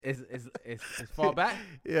It's fall back.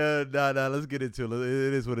 Yeah, nah. Let's get into it.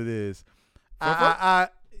 It is what it is. Full?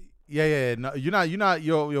 Yeah. No, you're not.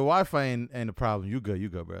 Your Wi-Fi ain't the problem. You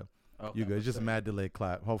good, bro. Okay, You good. It's just a good. mad delay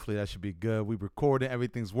clap. Hopefully that should be good. We recording.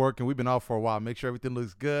 Everything's working. We've been off for a while. Make sure everything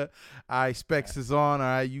looks good. All right, specs is on. All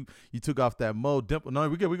right, you took off that mode. Dimple. No,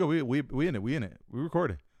 we good. We in it. We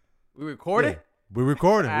recording. We recorded. Yeah, we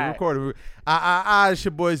recording. All We right. recording. It's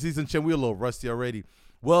your boy Season Chen. We a little rusty already.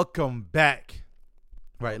 Welcome back.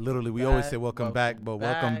 Right, literally, we always say welcome back, but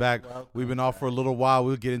welcome back. We've been off for a little while.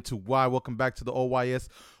 We'll get into why. Welcome back to the OYS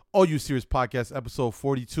All You Serious Podcast, episode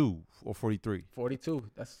 42 or 43.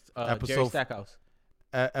 42. That's Jerry Episode- Stackhouse.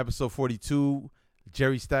 Episode 42,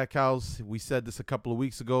 Jerry Stackhouse. We said this a couple of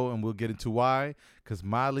weeks ago, and we'll get into why. Because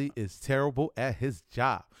Miley is terrible at his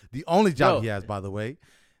job. The only job he has, by the way.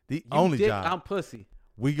 The only dick, job. I'm pussy.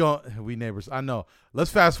 We neighbors. I know.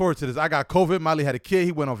 Let's fast forward to this. I got COVID. Miley had a kid.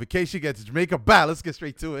 He went on vacation. Got to Jamaica. Bye. Let's get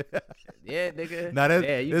straight to it. Yeah, nigga. Now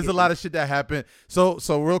there's a lot of shit that happened. So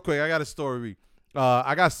real quick, I got a story.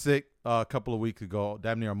 I got sick a couple of weeks ago,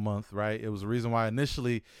 damn near a month, right? It was the reason why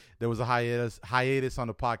initially there was a hiatus on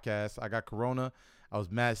the podcast. I got corona. I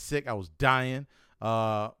was mad sick. I was dying.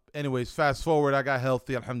 Anyways, fast forward, I got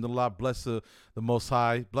healthy. Alhamdulillah. Bless the Most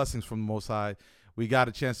High. Blessings from the Most High. We got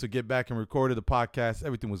a chance to get back and recorded the podcast.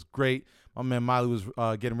 Everything was great. My man Miley was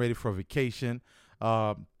getting ready for a vacation.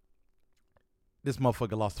 This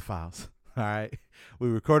motherfucker lost the files. All right. We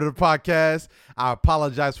recorded a podcast. I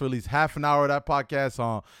apologize for at least half an hour of that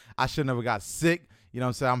podcast. I should never got sick. You know what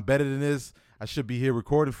I'm saying? I'm better than this. I should be here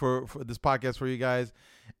recording for this podcast for you guys.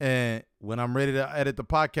 And when I'm ready to edit the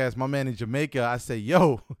podcast, my man in Jamaica, I say,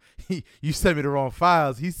 yo, you sent me the wrong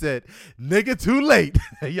files. He said, nigga, too late.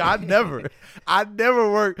 I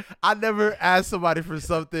never asked somebody for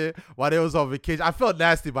something while they was on vacation. I felt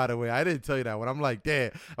nasty, by the way. I didn't tell you that one. I'm like,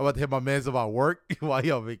 damn, I'm about to hit my man's about work while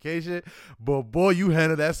he on vacation. But boy, you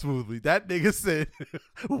handled that smoothly. That nigga said,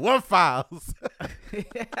 what files?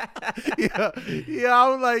 yeah, I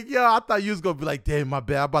was like, yo, I thought you was going to be like, damn, my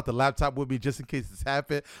bad. I brought the laptop with me just in case this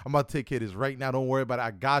happened. I'm about to take care of this right now. Don't worry about it.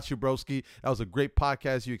 I got you, broski. That was a great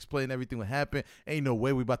podcast. You explained everything what happened. Ain't no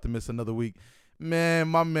way we about to miss another week. Man,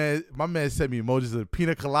 my man sent me emojis of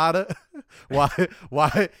pina colada.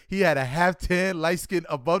 Why he had a half tan, light skin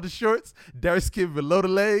above the shorts, dark skin below the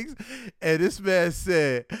legs. And this man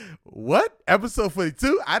said, what? Episode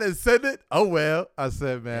 42? I didn't send it? Oh well. I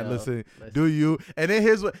said, man, listen, do you? And then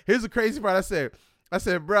here's the crazy part. I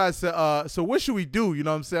said, bro, so what should we do? You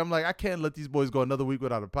know what I'm saying? I'm like, I can't let these boys go another week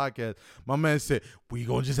without a podcast. My man said, we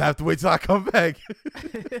gonna just have to wait till I come back.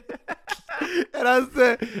 And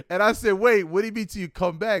I said, wait, what do you mean till you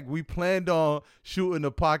come back? We planned on shooting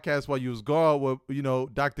the podcast while you was gone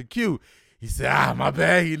with, Dr. Q. He said, my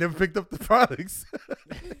bad. He never picked up the products.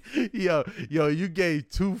 yo, you gave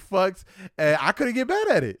 2 fucks, and I couldn't get mad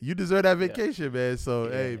at it. You deserve that vacation, man. So,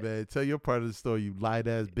 hey, man, tell your part of the story, you lied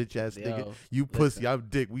ass, bitch ass nigga. You pussy. I'm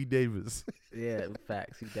dick. We neighbors. Yeah,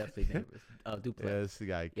 facts. You definitely neighbors. Duplex. Yeah, this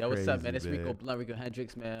guy Yo, what's up, man? It's man. Rico Blunt, Rico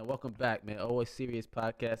Hendricks, man. Welcome back, man. Always serious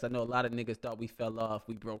podcast. I know a lot of niggas thought we fell off,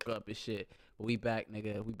 we broke up and shit, but we back,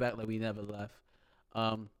 nigga. We back like we never left.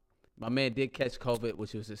 My man did catch COVID,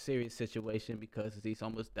 which was a serious situation because he's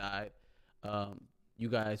almost died. You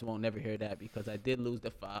guys won't never hear that because I did lose the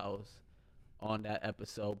files on that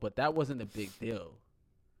episode, but that wasn't a big deal.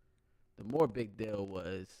 The more big deal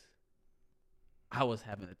was I was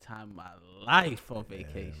having the time of my life on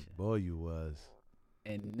vacation. Yeah, boy, you was.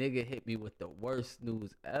 And nigga hit me with the worst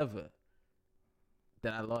news ever.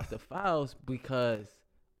 That I lost the files because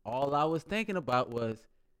all I was thinking about was,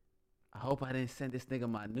 I hope I didn't send this nigga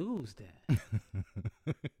my news then.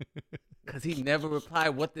 Because he never replied,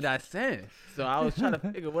 what did I send? So I was trying to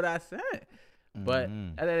figure what I sent. But at the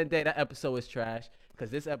end of the day, that episode was trash.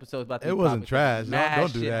 Because this episode was about to be It wasn't trash.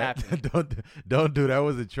 Don't do that. Don't do that. It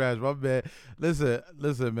wasn't trash. My bad.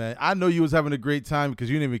 Listen, man. I know you was having a great time because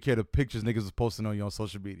you didn't even care the pictures niggas was posting on you on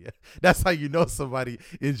social media. That's how you know somebody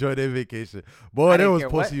enjoyed their vacation. Boy, they was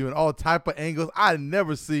posting you in all type of angles. I'd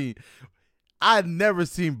never seen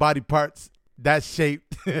body parts that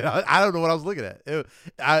shaped. I don't know what I was looking at. It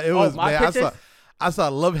was, man. I saw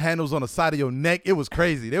love handles on the side of your neck. It was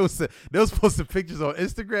crazy. They was posting pictures on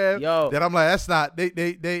Instagram. Yo, that I'm like, that's not.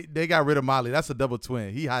 They got rid of Molly. That's a double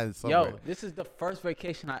twin. He hiding somewhere. Yo, this is the first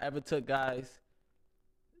vacation I ever took, guys,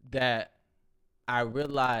 that I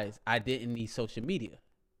realized I didn't need social media.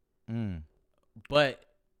 But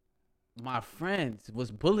my friends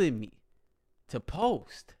was bullying me to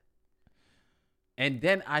post. And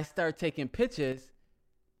then I started taking pictures,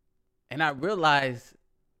 and I realized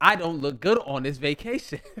I don't look good on this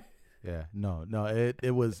vacation. Yeah, no.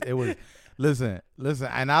 It was. Listen,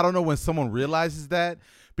 and I don't know when someone realizes that,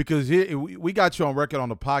 because here we got you on record on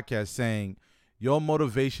the podcast saying your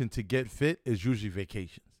motivation to get fit is usually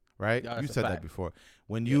vacations, right? Yeah, You that's a said that fact. before.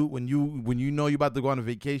 When you know you're about to go on a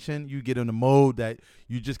vacation, you get in a mode that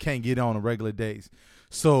you just can't get on regular days.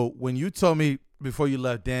 So when you told me before you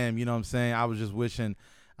left, damn, you know what I'm saying, I was just wishing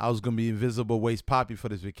I was gonna be invisible waist poppy for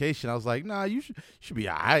this vacation. I was like, nah, you should be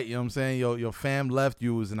all right. You know what I'm saying? Your fam left,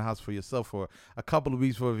 you was in the house for yourself for a couple of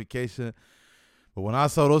weeks for a vacation. But when I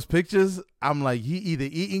saw those pictures, I'm like, he either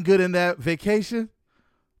eating good in that vacation,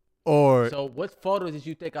 or So what photos did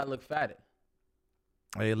you think I look fat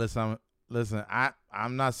in? hey, listen,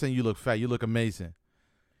 I'm not saying you look fat. You look amazing.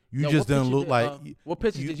 You No, just what didn't picture look like what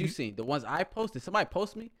pictures you- did you you- see? The ones I posted. Somebody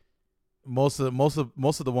post me? most of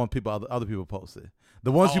the one people other people posted.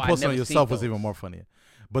 The ones Oh, you I posted on never yourself seen was even those. more funnier.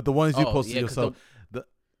 But the ones you Oh, posted yeah, 'cause yourself,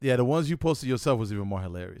 the ones you posted yourself was even more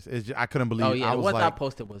hilarious. I couldn't believe. Oh yeah, I the was ones I like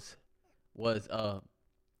posted was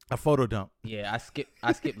a photo dump. yeah, I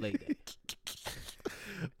skipped leg day.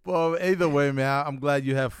 Well, either way, man, I'm glad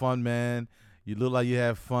you have fun, man. You look like you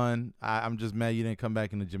have fun. I'm just mad you didn't come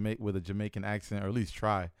back in the with a Jamaican accent, or at least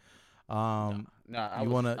try. Nah, I you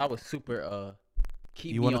was wanna- I was super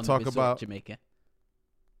keep you me wanna on talk the resort about- Jamaican.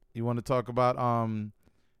 You want to talk about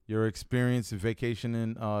your experience in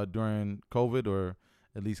vacationing during COVID, or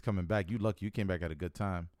at least coming back? You lucky you came back at a good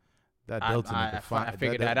time. That Delta nigga, I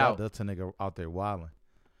figured that out. Delta nigga out there wilding.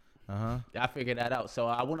 I figured that out. So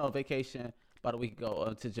I went on vacation about a week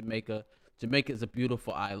ago to Jamaica. Jamaica is a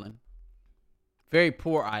beautiful island, very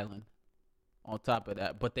poor island. On top of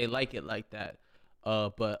that, but they like it like that.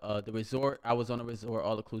 But the resort, I was on a resort,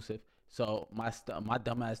 all inclusive. So my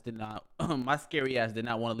dumb ass did not, my scary ass did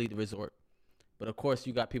not want to leave the resort. But of course,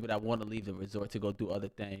 you got people that want to leave the resort to go do other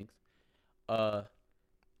things.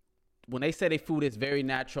 When they say their food is very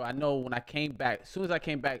natural, I know when I came back, as soon as I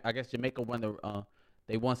came back, I guess Jamaica won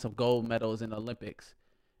they won some gold medals in the Olympics.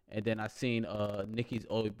 And then I seen Nikki's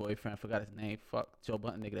old boyfriend, I forgot his name, fuck, Joe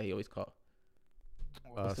Button nigga that he always called.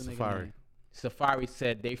 What's the nigga Safari. name? Safari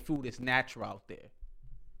said their food is natural out there,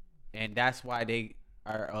 and that's why they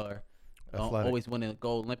are Athletic. always winning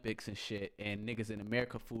gold Olympics and shit. And niggas in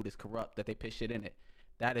America, food is corrupt that they put shit in it.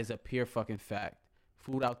 That is a pure fucking fact.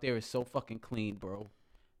 Food out there is so fucking clean, bro.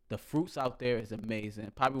 The fruits out there is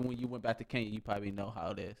amazing. Probably when you went back to Kenya, you probably know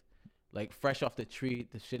how it is. Like fresh off the tree,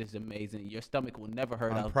 the shit is amazing. Your stomach will never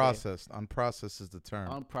hurt out there. Unprocessed is the term.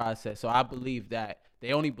 Unprocessed. So I believe that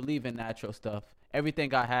they only believe in natural stuff.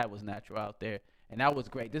 Everything I had was natural out there, and that was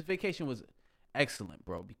great. This vacation was excellent,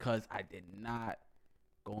 bro, because I did not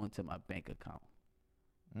go into my bank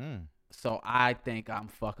account. So I think I'm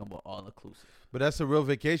fucking with all inclusive. But that's a real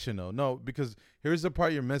vacation, though. No, because here's the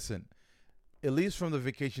part you're missing. At least from the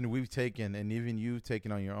vacation we've taken, and even you've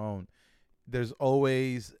taken on your own, there's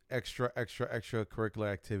always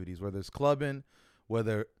extracurricular activities, whether it's clubbing,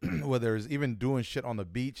 whether it's even doing shit on the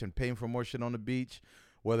beach and paying for more shit on the beach,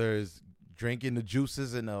 whether it's drinking the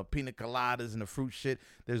juices and the pina coladas and the fruit shit.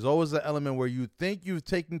 There's always an element where you think you've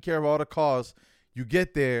taken care of all the costs. You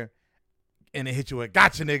get there, and it hit you with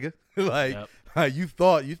gotcha, nigga. Like you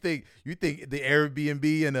think the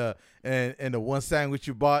Airbnb and the one sandwich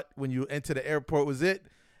you bought when you enter the airport was it.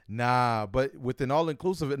 Nah, but with an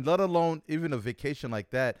all-inclusive, and let alone even a vacation like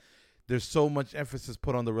that, there's so much emphasis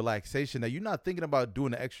put on the relaxation that you're not thinking about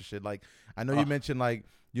doing the extra shit. Like, I know you mentioned, like,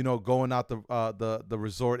 you know, going out the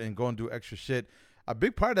resort and going to do extra shit. A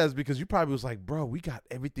big part of that is because you probably was like, bro, we got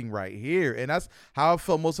everything right here. And that's how I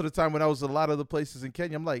felt most of the time when I was a lot of the places in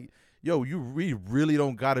Kenya. I'm like, yo, we really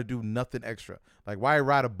don't got to do nothing extra. Like, why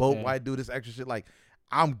ride a boat? Yeah. Why do this extra shit? Like,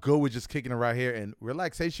 I'm good with just kicking it right here. And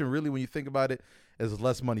relaxation, really, when you think about it, is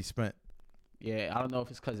less money spent. Yeah, I don't know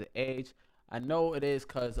if it's because of age. I know it is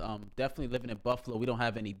because definitely living in Buffalo, we don't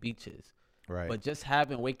have any beaches. Right. But just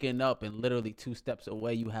waking up and literally 2 steps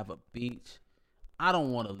away, you have a beach. I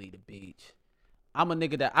don't want to leave the beach. I'm a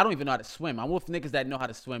nigga that I don't even know how to swim. I'm with niggas that know how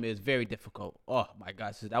to swim. It's very difficult. Oh my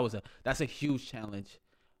gosh, that's a huge challenge.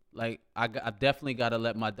 Like I definitely gotta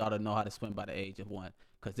let my daughter know how to swim by the age of 1,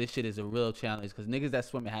 cause this shit is a real challenge. Cause niggas that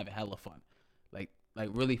swim and having hella fun, like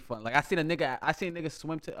really fun. Like I seen a nigga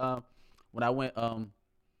swim to when I went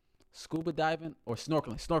scuba diving or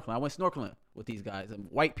snorkeling. I went snorkeling with these guys and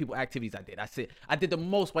white people activities. I did the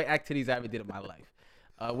most white activities I ever did in my life.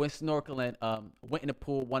 Went snorkeling, went in the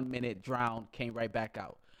pool 1 minute, drowned, came right back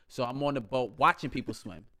out. So I'm on the boat watching people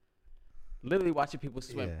swim. Literally watching people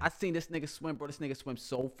swim. Yeah. I seen this nigga swim, bro. This nigga swims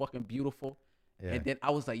so fucking beautiful. Yeah. And then I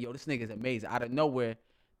was like, yo, this nigga is amazing. Out of nowhere,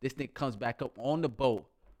 this nigga comes back up on the boat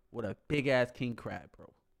with a big ass king crab, bro.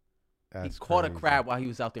 That's he caught crazy. a crab while he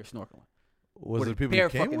was out there snorkeling. Was with it a people you bare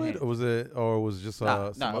came fucking with, hands. or was it just Nah,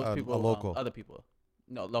 it some, was people, a local? other people.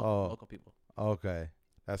 No, Oh, local people. okay,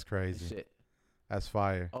 that's crazy. Shit. That's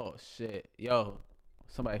fire. Oh shit, yo,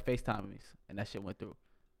 somebody FaceTime me, and that shit went through,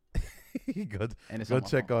 go and it's go on my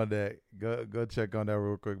check phone. on that. Go check on that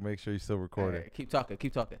real quick. Make sure you're still recording. Alright, keep talking.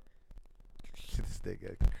 This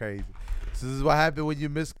nigga crazy. So this is what happened when you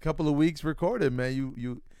miss a couple of weeks recording, man.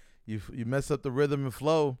 You mess up the rhythm and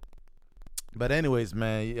flow. But anyways,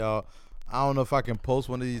 man, y'all, I don't know if I can post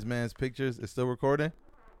one of these man's pictures. It's still recording.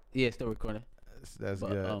 Yeah, still recording. That's But,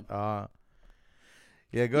 good.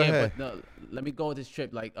 Yeah, go ahead. But no, let me go with this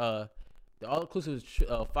trip. Like, the all inclusive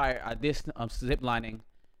fire. I did zip lining.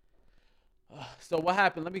 So what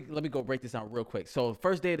happened? Let me go break this down real quick. So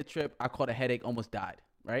first day of the trip, I caught a headache, almost died.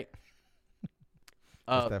 Right.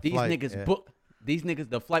 That These flight, niggas yeah. booked. These niggas.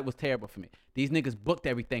 The flight was terrible for me. These niggas booked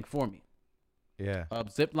everything for me. Yeah.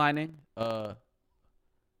 Zip lining.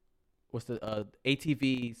 What's the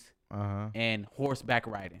ATVs and horseback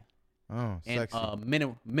riding Oh, and sexy.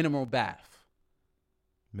 mineral bath.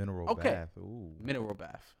 Mineral okay. bath. Ooh. Mineral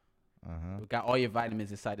bath. Uh-huh. We got all your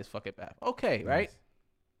vitamins inside this fucking bath. Okay, right? Nice.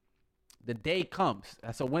 The day comes.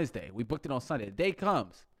 That's a Wednesday. We booked it on Sunday. The day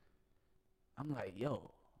comes. I'm like,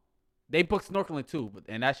 yo. They booked snorkeling too,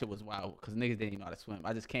 and that shit was wild because niggas didn't even know how to swim.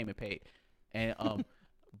 I just came and paid. And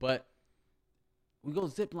but we go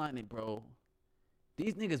ziplining, bro.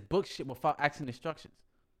 These niggas book shit without asking instructions.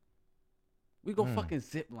 We go fucking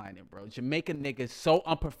ziplining, bro. Jamaican niggas so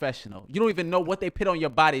unprofessional. You don't even know what they put on your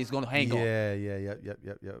body is gonna hang on. Yeah.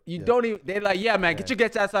 Yep. You don't even. They're like, yeah, man, get your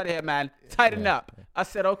guts outside of here, man. Tighten up. I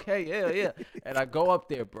said, okay, yeah. And I go up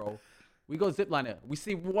there, bro. We go ziplining. We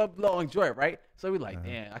see one blow, enjoy it, right? So we like,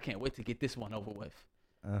 damn, I can't wait to get this one over with.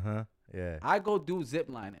 Yeah. I go do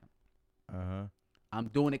ziplining. Uh-huh. I'm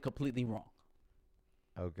doing it completely wrong.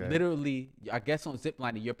 Okay. Literally, I guess on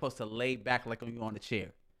ziplining, you're supposed to lay back like you're on a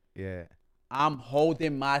chair. Yeah. I'm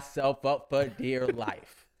holding myself up for dear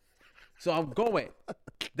life. So I'm going.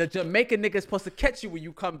 The Jamaican nigga's supposed to catch you when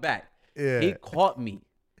you come back. Yeah. He caught me.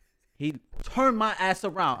 He turned my ass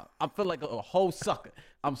around. I feel like a whole sucker.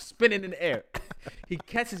 I'm spinning in the air. He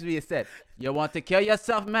catches me and said, you want to kill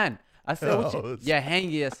yourself, man? I said, what you hang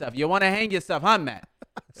yourself. You want to hang yourself, huh, man?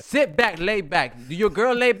 Sit back, lay back. Do your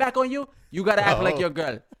girl lay back on you? You got to act like your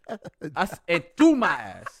girl. And threw my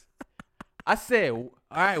ass. I said, all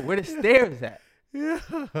right, where the stairs at?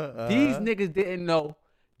 These niggas didn't know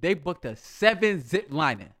they booked a 7 zip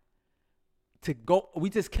lining to go. We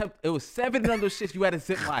just kept, it was 7 of those shits you had a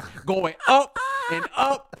zip line going up and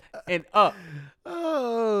up and up.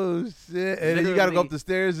 Oh, shit. And then you got to go up the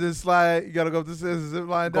stairs and slide. You got to go up the stairs and zip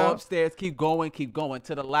line down. Go upstairs, keep going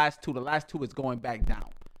to the last 2. The last 2 is going back down.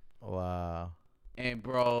 Wow. And,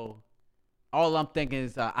 bro, all I'm thinking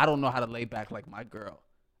is I don't know how to lay back like my girl.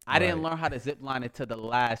 I didn't learn how to zip line it to the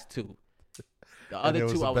last 2. The other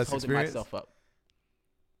 2, I was holding myself up.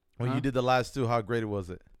 When you did the last 2, how great was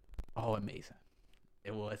it? Oh, amazing.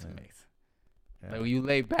 It was amazing. Yeah. Like when you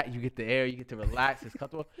lay back, you get the air, you get to relax, it's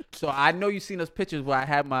comfortable. So I know you've seen those pictures where I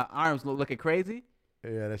had my arms looking crazy.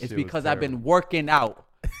 Yeah, that shit It's was because I've terrible. been working out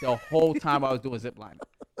the whole time I was doing zip lining.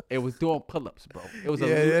 It was doing pull-ups, bro. It was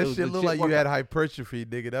that shit looked like you had workout. hypertrophy,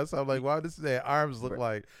 nigga. That's how I'm like, wow, this their arms look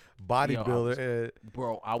like bodybuilder.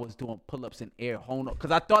 Bro, I was doing pull-ups in air,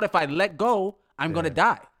 because I thought if I let go, I'm gonna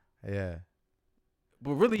die. Yeah.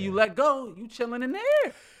 But really, you let go, you chilling in the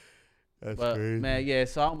air. That's But crazy. man, yeah,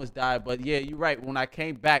 so I almost died. But yeah, you're right. When I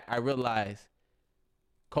came back, I realized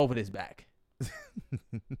COVID is back,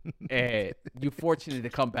 and you're fortunate to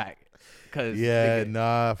come back. Cause Yeah, nigga,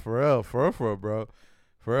 nah, for real, bro.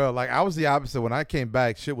 For real. Like, I was the opposite. When I came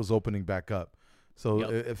back, shit was opening back up. So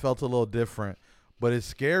it felt a little different. But it's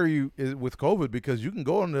scary with COVID because you can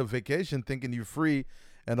go on a vacation thinking you're free,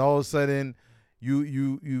 and all of a sudden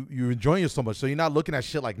you're enjoying it so much. So you're not looking at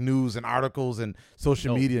shit like news and articles and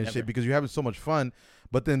social media and shit because you're having so much fun.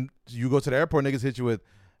 But then you go to the airport, niggas hit you with,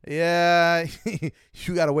 yeah,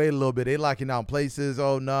 you got to wait a little bit. They locking down places.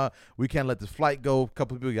 Oh, no, we can't let this flight go. A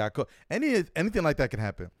couple of people got caught. Anything like that can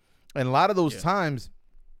happen. And a lot of those times,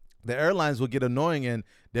 the airlines will get annoying and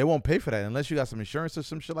they won't pay for that. Unless you got some insurance or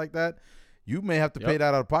some shit like that, you may have to pay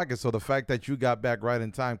that out of pocket. So the fact that you got back right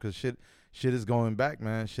in time, because shit is going back,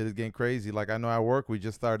 man. Shit is getting crazy. Like, I know at work, we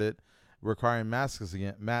just started requiring masks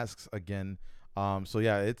again. So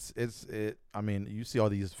yeah, I mean, you see all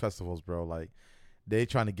these festivals, bro. Like, they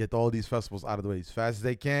trying to get all these festivals out of the way as fast as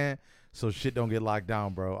they can, so shit don't get locked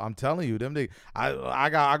down, bro. I'm telling you,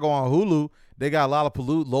 I go on Hulu. They got a lot of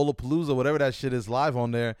Lollapalooza, whatever that shit is, live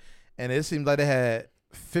on there, and it seems like they had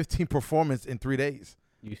 15 performances in 3 days.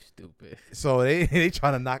 You stupid. So they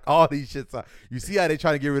trying to knock all these shits out. You see how they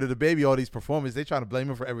trying to get rid of the baby, all these performances. They trying to blame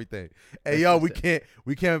him for everything. Hey, yo, we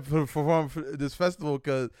can't perform for this festival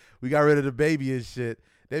because we got rid of the baby and shit.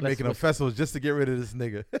 They making a festival just to get rid of this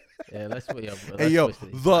nigga. Yeah, let's wait. Hey, yo,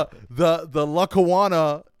 the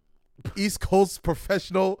Lackawanna East Coast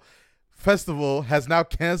Professional Festival has now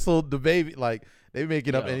canceled the baby. Like, they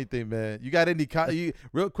making up anything, man. You got any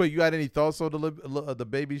real quick? You got any thoughts on the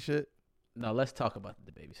baby shit? No, let's talk about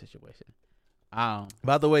the baby situation.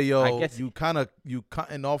 By the way, yo, you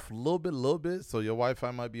cutting off a little bit, so your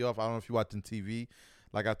Wi-Fi might be off. I don't know if you're watching TV.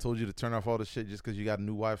 Like I told you to turn off all the shit just because you got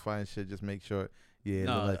new Wi-Fi and shit. Just make sure. Yeah,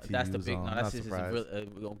 no, that's the big. No, that's just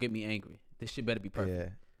gonna get me angry. This shit better be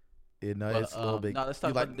perfect. Yeah, no, it's a little bit. No, let's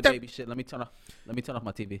talk about the baby shit. Let me turn off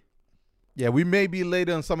my TV. Yeah, we may be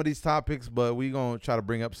later on some of these topics, but we gonna try to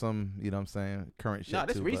bring up some, you know what I'm saying, current shit. No,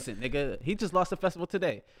 this recent, nigga. He just lost the festival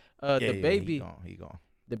today. The baby, he gone.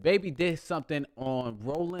 The baby did something on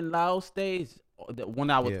Rolling Loud stage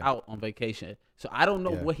when I was out on vacation. So I don't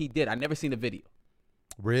know what he did. I never seen the video.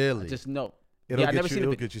 Really? I just know. It'll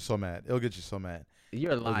get you so mad. It'll get you so mad.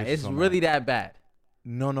 You're lying. It's really that bad.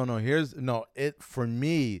 No. For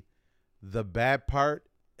me, the bad part,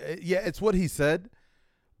 it's what he said,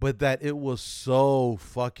 but that it was so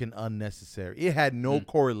fucking unnecessary. It had no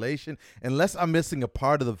correlation. Unless I'm missing a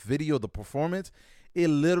part of the video, the performance, it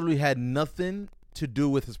literally had nothing to do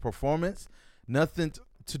with his performance, nothing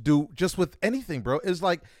to do just with anything, bro. It's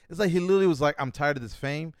like he literally was like, I'm tired of this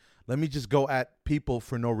fame. Let me just go at people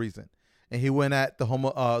for no reason. And he went at the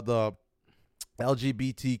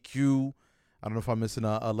LGBTQ. I don't know if I'm missing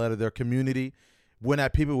a letter there. Community went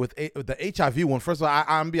at people with the HIV one. First of all,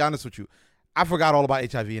 I'm gonna be honest with you. I forgot all about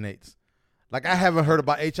HIV and AIDS. Like, I haven't heard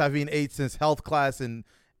about HIV and AIDS since health class in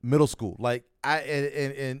middle school. Like,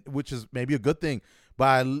 and which is maybe a good thing.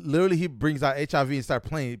 But literally, he brings out HIV and start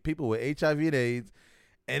playing people with HIV and AIDS,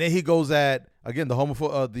 and then he goes at again the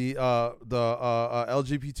homophobe, the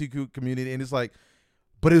LGBTQ community, and it's like,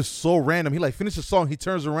 but it's so random. He like finishes the song, he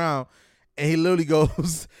turns around, and he literally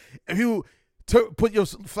goes, "If you put your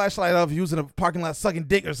flashlight off, using a parking lot sucking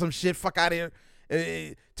dick or some shit, fuck out of here.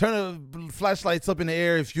 Turn the flashlights up in the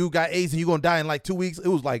air if you got AIDS and you gonna die in like 2 weeks." It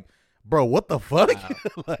was like, bro, what the fuck?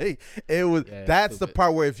 Wow. Like, it was. Yeah, that's stupid. The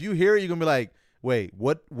part where if you hear it, you're gonna be like, wait,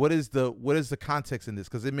 what is the context in this?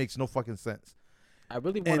 Because it makes no fucking sense. I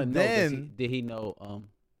really want to know. Did he know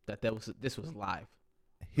that this was live?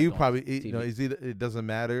 He probably, he's either, it doesn't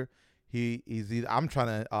matter. He's either. I'm trying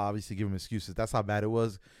to obviously give him excuses. That's how bad it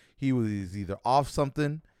was. He was either off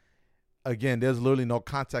something. Again, there's literally no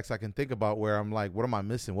context I can think about where I'm like, what am I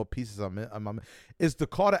missing? What pieces am I? It's the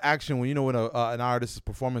call to action when when an artist's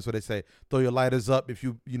performance where they say, throw your lighters up if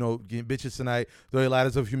you getting bitches tonight. Throw your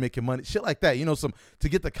lighters up if you making money. Shit like that. Some to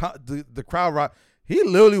get the crowd right. He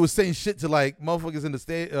literally was saying shit to like motherfuckers in the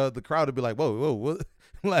stage, the crowd to be like, whoa, what?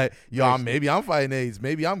 Like, yo, maybe I'm fighting AIDS.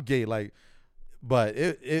 Maybe I'm gay. Like, but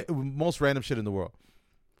it most random shit in the world.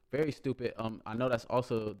 Very stupid. I know that's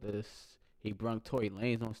also this. He brung Tory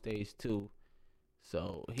Lanez on stage too,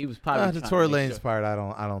 so he was probably the Tory Lanez part.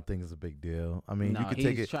 I don't think is a big deal. I mean, you can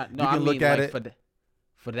take it. You can look at it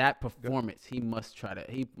for that performance. He was trying to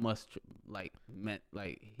do. He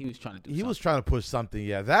was trying to push something.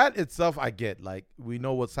 Yeah, that itself I get. Like, we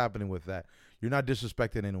know what's happening with that. You're not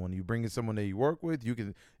disrespecting anyone. You bring in someone that you work with. You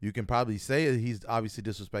can probably say he's obviously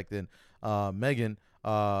disrespecting Megan,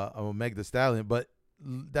 Meg Thee Stallion, but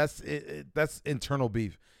that's internal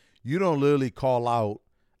beef. You don't literally call out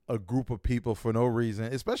a group of people for no reason,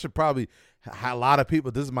 especially probably a lot of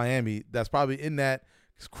people. This is Miami. That's probably in that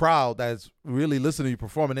crowd that's really listening to you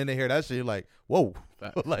perform, and then they hear that shit. You're like, whoa,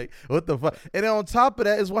 like, what the fuck? And then on top of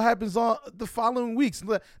that is what happens on the following weeks.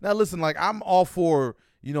 Now, listen, like, I'm all for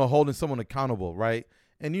holding someone accountable, right?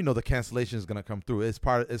 And the cancellation is gonna come through. It's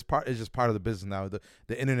just part of the business now.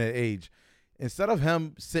 The internet age. Instead of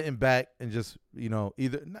him sitting back and just,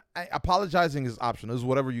 either apologizing is optional. This is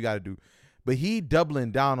whatever you got to do. But he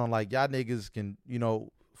doubling down on like, y'all niggas can,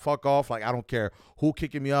 fuck off. Like, I don't care who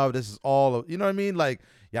kicking me off. This is all, you know what I mean? Like,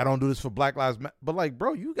 y'all don't do this for Black Lives Matter. But like,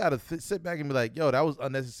 bro, you got to sit back and be like, yo, that was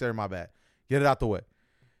unnecessary. My bad. Get it out the way.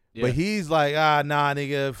 Yeah. But he's like, nah,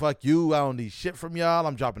 nigga, fuck you. I don't need shit from y'all.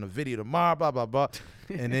 I'm dropping a video tomorrow, blah, blah, blah.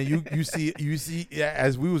 And then you see,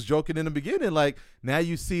 as we was joking in the beginning, like, now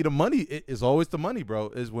you see the money. It's always the money, bro,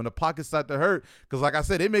 is when the pockets start to hurt. Because like I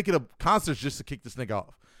said, they make it a concert just to kick this nigga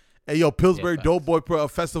off. Hey, yo, Pillsbury Doughboy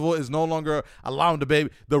Festival is no longer allowing the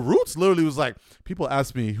baby. The Roots literally was like, people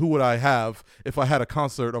asked me who would I have if I had a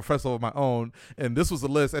concert or festival of my own, and this was the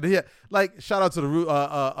list. And he had, like, shout out to the Root,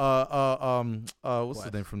 what's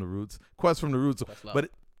his name from the Roots? Quest from the Roots.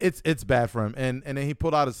 But it's bad for him. And then he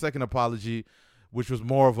pulled out a second apology, which was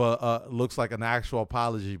more of a looks like an actual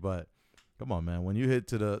apology. But come on, man, when you hit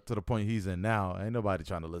to the point he's in now, ain't nobody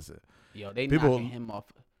trying to listen. Yo, they knocking him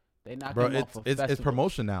off. They knocking him off. It's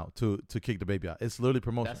promotion now to kick the baby out. It's literally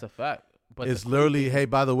promotion. That's a fact. But it's literally, hey,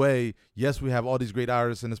 by the way, yes, we have all these great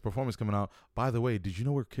artists and this performance coming out. By the way, did you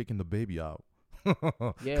know we're kicking the baby out?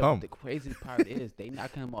 Yeah, but the crazy part is they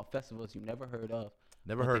knocking him off festivals you never heard of.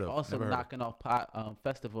 Also knocking off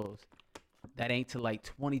festivals that ain't till like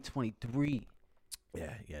 2023.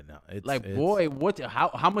 Yeah, no. It's boy,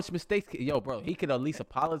 how much mistakes? Yo, bro, he could at least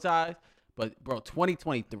apologize. But bro,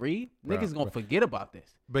 2023, niggas gonna forget about this.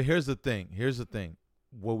 But here's the thing.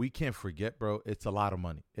 What we can't forget, bro, it's a lot of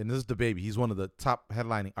money. And this is the baby. He's one of the top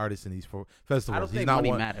headlining artists in these festivals. I don't think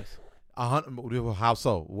money matters. How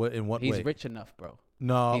so? In what way? He's rich enough, bro.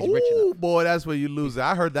 No. He's rich enough. Boy, that's where you lose it.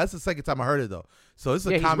 I heard that's the second time I heard it, though. So it's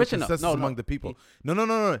a common consensus among the people.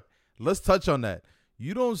 No. Let's touch on that.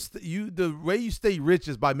 The way you stay rich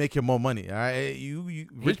is by making more money, all right?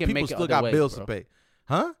 Rich people still got bills to pay.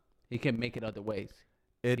 Huh? He can make it other ways.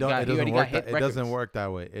 It doesn't work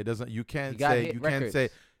that way. It doesn't. You can't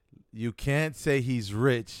say he's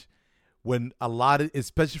rich when a lot of,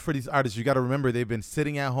 especially for these artists, you got to remember they've been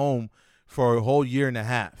sitting at home for a whole year and a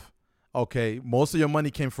half. Okay, most of your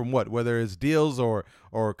money came from what? Whether it's deals or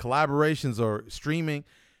collaborations or streaming.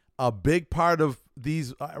 A big part of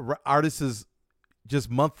these artists'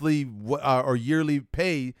 just monthly or yearly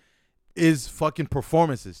pay is fucking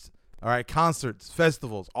performances. All right, concerts,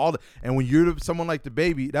 festivals, and when you're someone like the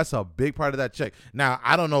baby, that's a big part of that check. Now,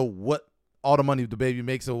 I don't know what all the money the baby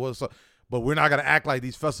makes but we're not gonna act like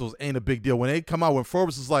these festivals ain't a big deal. When they come out, when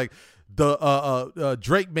Forbes is like the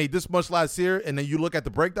Drake made this much last year, and then you look at the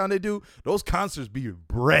breakdown they do, those concerts be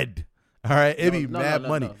bread. All right, it be mad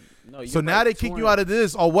money. No, so now they kick you out of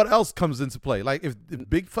this, or what else comes into play? Like if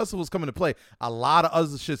big festivals come into play, a lot of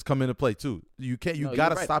other shits come into play too. You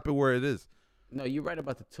gotta stop it where it is. No, you're right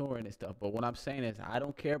about the touring and stuff, but what I'm saying is I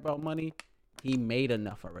don't care about money. He made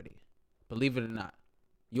enough already. Believe it or not.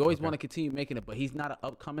 You always want to continue making it, but he's not an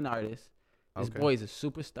upcoming artist. This boy is a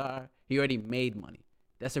superstar. He already made money.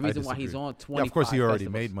 That's the reason why he's on 20. Yeah, of course he already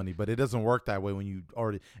made money, but it doesn't work that way when you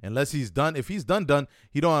already, unless he's done. If he's done,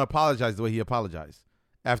 he don't apologize the way he apologized.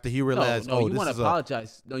 After he realized, you want to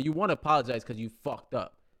apologize. No, you want to apologize because you fucked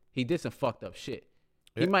up. He did some fucked up shit.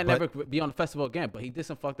 He might never be on the festival again, but he did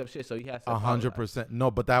some fucked up shit, so he has to 100%.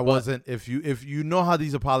 No, but that wasn't. If you know how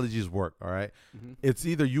these apologies work, all right? Mm-hmm. It's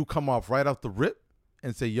either you come off right off the rip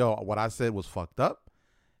and say, "Yo, what I said was fucked up,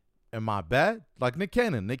 and my bad." Like Nick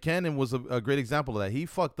Cannon. Nick Cannon was a great example of that. He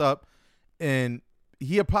fucked up, and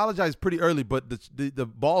he apologized pretty early, but the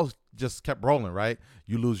balls just kept rolling. Right?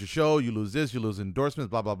 You lose your show, you lose this, you lose endorsements,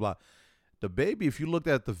 blah blah blah. The baby, if you looked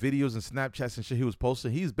at the videos and Snapchats and shit he was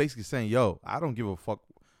posting, he's basically saying, yo, I don't give a fuck.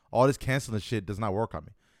 All this canceling shit does not work on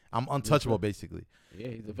me. I'm untouchable, basically. Yeah,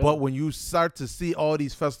 he's a villain. But when you start to see all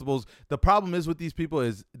these festivals, the problem is with these people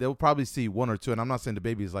is they'll probably see one or two, and I'm not saying the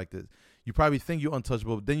baby is like this. You probably think you're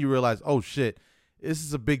untouchable, but then you realize, oh, shit, this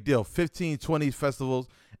is a big deal. 15, 20 festivals.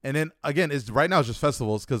 And then, again, right now it's just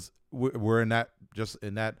festivals because we're in that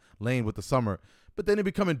lane with the summer. But then it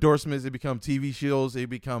become endorsements, it become TV shows, it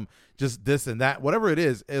become just this and that. Whatever it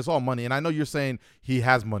is, it's all money. And I know you're saying he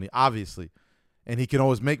has money, obviously. And he can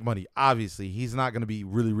always make money, obviously. He's not going to be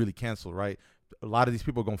really, really canceled, right? A lot of these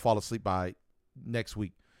people are going to fall asleep by next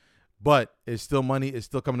week. But it's still money. It's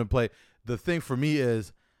still coming to play. The thing for me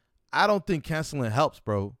is I don't think canceling helps,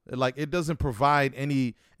 bro. Like, it doesn't provide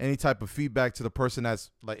any type of feedback to the person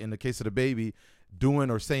that's, like in the case of the baby,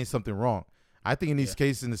 doing or saying something wrong. I think in these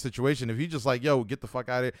cases, in the situation, if you just like, yo, get the fuck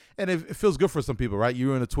out of here. And it feels good for some people, right?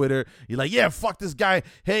 You're in a Twitter. You're like, yeah, fuck this guy.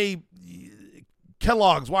 Hey,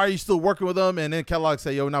 Kellogg's, why are you still working with them? And then Kellogg's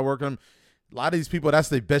say, yo, we're not working with them. A lot of these people, that's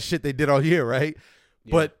the best shit they did all year, right?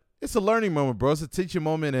 Yeah. But it's a learning moment, bro. It's a teaching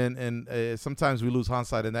moment. And sometimes we lose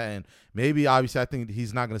hindsight in that. And maybe, obviously, I think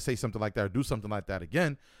he's not going to say something like that or do something like that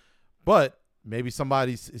again. But maybe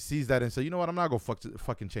somebody sees that and say, you know what, I'm not going to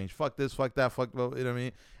fucking change. Fuck this, fuck that, fuck, you know what I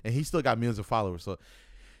mean? And he still got millions of followers. So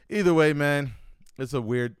either way, man, it's a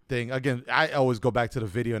weird thing. Again, I always go back to the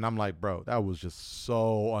video and I'm like, bro, that was just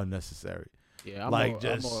so unnecessary. Yeah,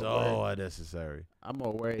 unnecessary. I'm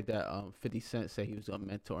more worried that 50 Cent said he was going to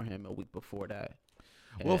mentor him a week before that.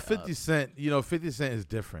 Well, 50 Cent, 50 Cent is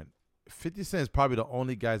different. 50 Cent is probably the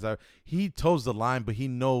only guys he toes the line, but he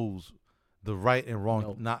knows the right and wrong.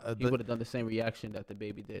 He would have done the same reaction that the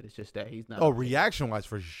baby did. It's just that he's not. Oh, reaction-wise,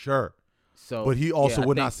 for sure. So, but he also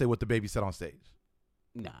would not say what the baby said on stage.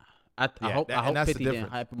 Nah, I hope 50 didn't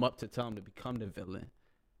hype him up to tell him to become the villain,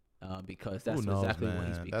 because that's exactly what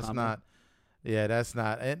he's becoming. Yeah, that's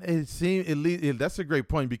not, and it seems that's a great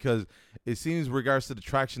point because it seems, regards to the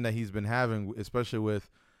traction that he's been having, especially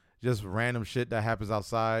with just random shit that happens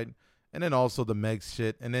outside, and then also the Meg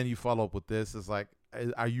shit, and then you follow up with this. It's like,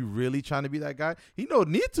 are you really trying to be that guy? He don't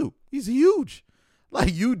need to. He's huge.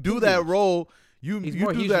 Like, you do that role, He's you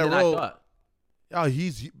more do huge that than I role. thought. Oh,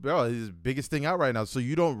 he's his biggest thing out right now. So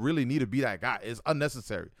you don't really need to be that guy. It's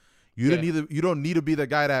unnecessary. You don't need to be the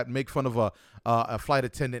guy that make fun of a flight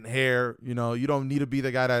attendant hair. You know, you don't need to be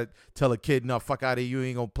the guy that tell a kid, no, fuck out of here, you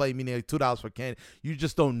ain't gonna play me near $2 for candy. You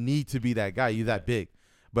just don't need to be that guy. You're that big.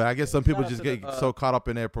 But I guess some people just get so caught up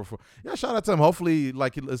in their performance. Yeah, shout out to him. Hopefully,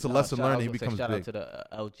 like, it's a lesson learned. He becomes shout big. Out to the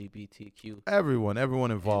LGBTQ. Everyone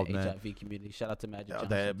involved, and the man. HIV community. Shout out to Magic Johnson.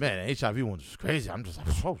 That, man, HIV one was crazy. I'm just like,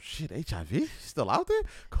 oh shit, HIV still out there?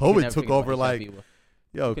 COVID took over like,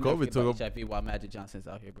 yo, COVID took over. HIV while Magic Johnson's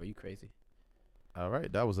out here, bro. You crazy? All right,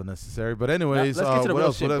 that was unnecessary. But anyways, let's get to the what real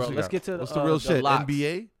else? shit, What bro. else? Let's get to what's the real shit? Locks.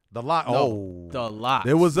 NBA, the lot. No, the Locks.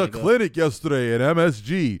 There was a nigga. clinic yesterday at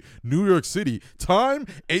MSG, New York City. Time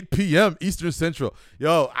 8 p.m. Eastern Central.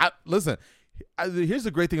 Yo, listen. Here's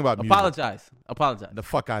the great thing about music. Apologize. The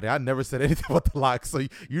fuck out of here. I never said anything about the Locks, so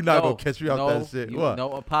you're not gonna catch me out that shit. What?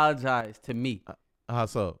 No, apologize to me. How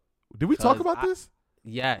so? Did we talk about this?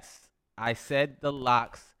 Yes, I said the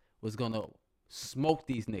Locks was gonna smoke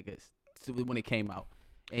these niggas when it came out,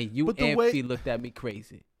 and you and Fee looked at me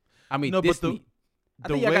crazy. I mean, no, this but me. I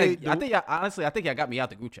think y'all got me out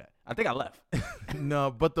the group chat. I think I left. No,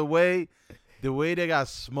 but the way they got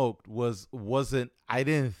smoked wasn't. I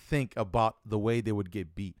didn't think about the way they would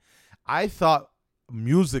get beat. I thought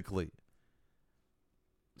musically,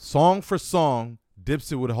 song for song,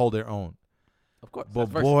 Dipset would hold their own. Of course, but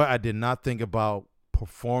boy, I did not think about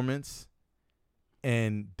performance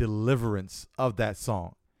and deliverance of that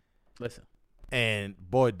song. Listen, and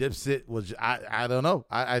boy, Dipset was. I don't know.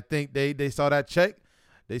 I think they saw that check.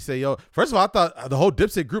 They say, yo, first of all, I thought the whole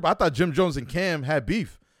Dipset group, I thought Jim Jones and Cam had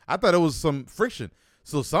beef. I thought it was some friction.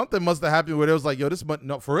 So something must have happened where it was like, yo, this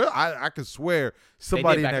no, for real, I could swear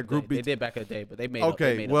somebody in that group. They did back in the day, but they made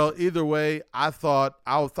okay, well, either way, I thought,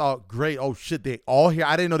 great. Oh, shit, they all here.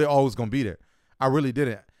 I didn't know they all was going to be there. I really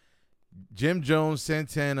didn't. Jim Jones,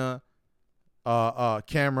 Santana,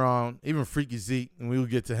 Cameron, even Freaky Zeke, and we will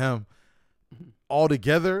get to him. All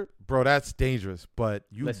together, bro, that's dangerous. But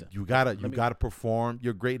you gotta perform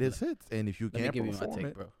your greatest hits, and if you can't perform my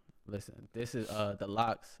take, bro. Listen, this is the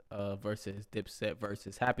Locks versus Dipset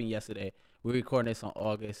versus happened yesterday. We're recording this on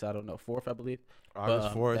August, I don't know, 4th, I believe.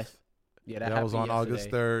 August 4th. That was on yesterday. August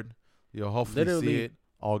 3rd. You'll hopefully see it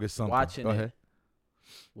August something. Watching it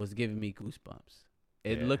was giving me goosebumps.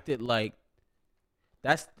 It looked at like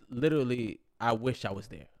that's literally. I wish I was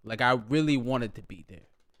there. Like, I really wanted to be there.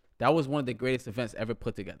 That was one of the greatest events ever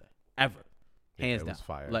put together, ever, hands down.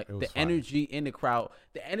 Fire. Like the energy in the crowd,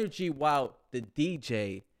 the energy while the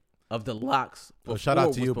DJ of the Locks. Well, shout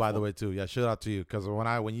out to you, by the way, too. Yeah, shout out to you, because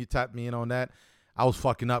when you tapped me in on that, I was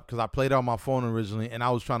fucking up because I played it on my phone originally, and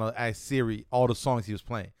I was trying to ask Siri all the songs he was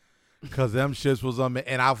playing, because them shits was on me,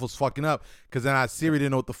 and I was fucking up because then Siri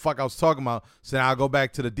didn't know what the fuck I was talking about. So then I go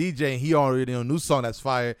back to the DJ, and he already knew a new song that's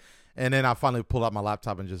fire, and then I finally pulled out my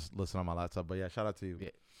laptop and just listen on my laptop. But yeah, shout out to you.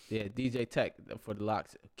 Yeah, DJ Tech for the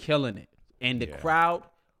Locks, killing it, and the crowd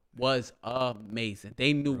was amazing.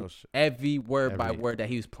 They knew every word by word that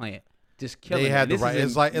he was playing. Just killing. They had the right.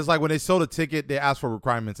 It's like when they sold a ticket, they asked for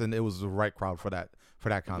requirements, and it was the right crowd for that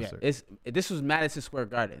concert. Yeah, this was Madison Square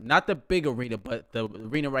Garden, not the big arena, but the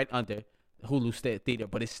arena right under Hulu Theater.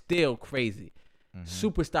 But it's still crazy.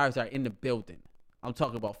 Superstars are in the building. I'm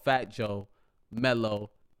talking about Fat Joe, Mello,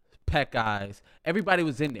 Peck Eyes. Everybody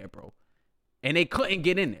was in there, bro. And they couldn't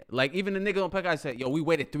get in there. Like, even the nigga on Peck Eyes said, yo, we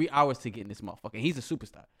waited 3 hours to get in this motherfucker. He's a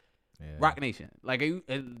superstar. Yeah. Rock Nation. Like,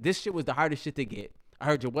 this shit was the hardest shit to get. I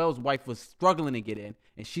heard Joel's wife was struggling to get in,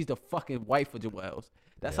 and she's the fucking wife of Joel's.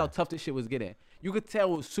 That's how tough this shit was getting. You could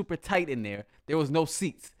tell it was super tight in there. There was no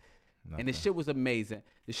seats. And the shit was amazing.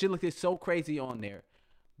 The shit looked so crazy on there.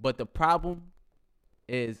 But the problem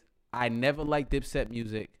is I never liked Dipset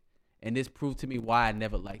music. And this proved to me why I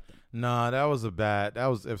never liked them. No, that was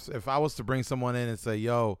if I was to bring someone in and say,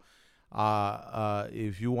 yo,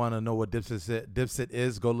 if you want to know what Dipset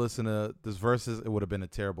is, go listen to this Versus, it would have been a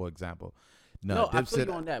terrible example. No, I feel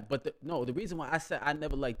you on that. But the reason why I said I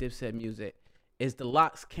never liked Dipset music is the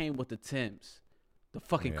Locks came with the Timbs, the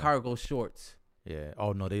fucking cargo shorts. Yeah.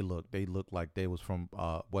 Oh no, they look like they was from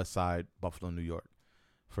West Side, Buffalo, New York,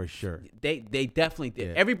 for sure. They definitely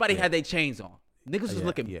did. Everybody had their chains on. Niggas was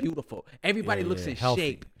looking beautiful. Everybody looks in healthy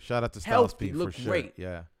shape. Shout out to Styles P look for great.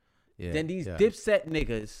 Sure. Yeah. Then these Dipset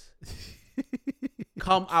niggas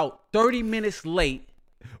come out 30 minutes late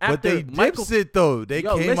But they Dipset though. They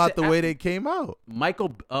came out the way they came out.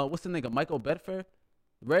 Michael, what's the nigga? Michael Bedford,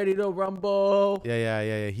 Ready to Rumble.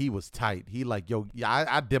 Yeah. He was tight. He like, yo, yeah,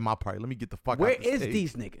 I did my part. Let me get the fuck Where out the is stage.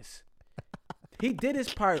 these niggas? He did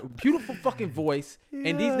his part. Beautiful fucking voice.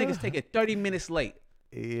 And these niggas take it 30 minutes late.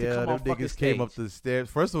 Yeah, them niggas came up the stairs.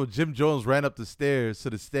 First of all, Jim Jones ran up the stairs to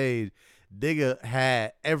the stage. Nigga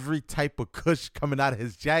had every type of kush coming out of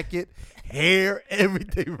his jacket, hair,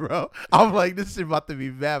 everything, bro. I'm like, this shit about to be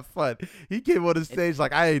mad fun. He came on the stage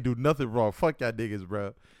like, I ain't do nothing wrong. Fuck y'all niggas,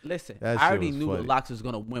 bro. Listen, I already knew the Lox was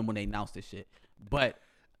gonna win when they announced this shit, but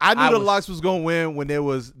I knew the Lox was gonna win when there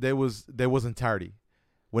was entirety.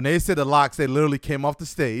 When they said the Lox, they literally came off the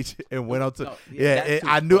stage and went out to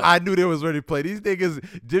I knew they was ready to play. These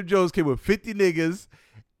niggas, Jim Jones came with 50 niggas.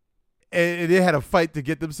 And they had a fight to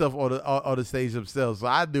get themselves on the stage themselves. So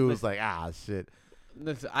I knew it was like, shit.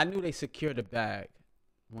 Listen, I knew they secured the bag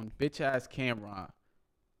when bitch ass Cameron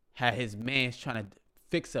had his mans trying to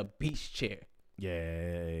fix a beach chair.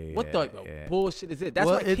 Yeah. What the bullshit is it? That's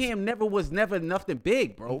why Cam was never nothing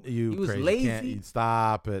big, bro. He was crazy. Lazy.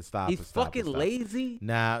 Stop it. He's fucking lazy.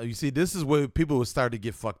 Now, you see, this is where people would start to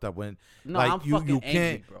get fucked up when. No, like, I'm fucking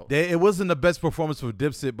angry, bro. It wasn't the best performance for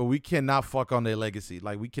Dipset, but we cannot fuck on their legacy.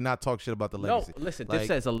 Like, we cannot talk shit about the legacy. No, listen,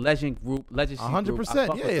 Dipset is a legend group.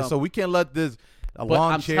 100%. Yeah, so we can't let this.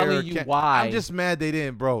 I'm telling you why. I'm just mad they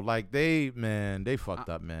didn't, bro. Like, they fucked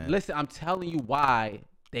up, man. Listen, I'm telling you why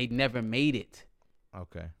they never made it.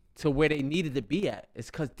 Okay. To where they needed to be at. It's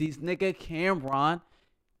because these nigga Cameron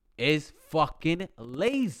is fucking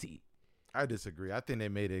lazy. I disagree. I think they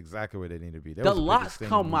made it exactly where they needed to be. The Lox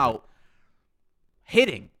come out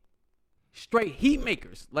hitting straight heat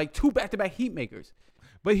makers, like 2 back-to-back heat makers.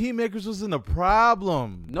 But heat makers wasn't a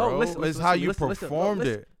problem. No, bro. listen. It's how you performed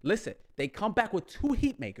it. Listen, they come back with 2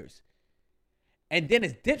 heat makers, and then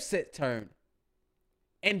it's Dipset turn.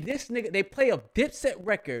 And this nigga, they play a Dipset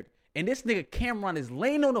record. And this nigga Cameron is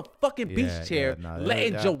laying on a fucking beach chair,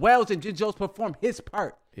 letting Joel's and Jim Jones perform his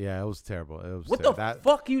part. Yeah, it was terrible. What the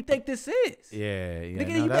fuck you think this is? Yeah.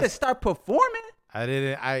 Nigga, you better start performing.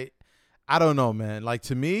 I don't know, man. Like,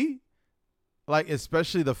 to me, like,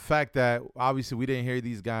 especially the fact that obviously we didn't hear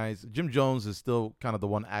these guys. Jim Jones is still kind of the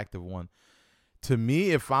one active one. To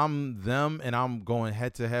me, if I'm them and I'm going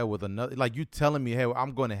head to head with another, like you telling me, hey,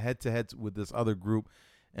 I'm going head to head with this other group,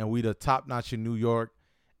 and we the top notch in New York.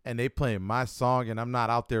 And they playing my song, and I'm not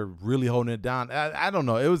out there really holding it down. I don't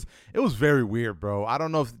know. It was very weird, bro. I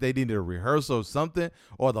don't know if they needed a rehearsal or something,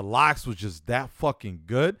 or the Lox was just that fucking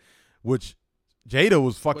good, which Jada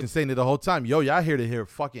was fucking saying it the whole time. Yo, y'all here to hear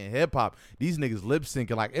fucking hip hop. These niggas lip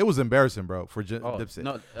syncing. Like, it was embarrassing, bro, for Dipset.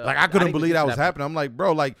 No, like, I couldn't believe that was happening. I'm like,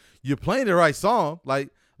 bro, like, you're playing the right song. Like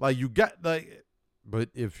you got, like, but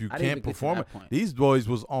if you can't perform it, these boys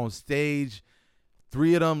was on stage,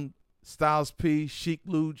 3 of them, Styles P, Sheek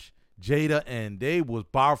Luch, Jada, and they was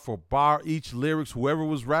bar for bar. Each lyrics, whoever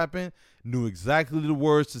was rapping knew exactly the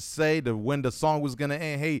words to say, when the song was gonna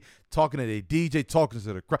end. Hey, talking to their DJ, talking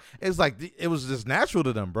to the crowd. It's like it was just natural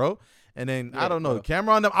to them, bro. And then I don't know, the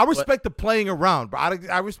camera on them. I respect the playing around, bro.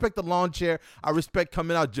 I respect the lawn chair. I respect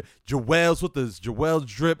coming out. Joel's with the Joel's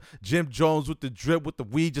drip, Jim Jones with the drip with the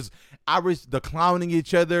weed. The clowning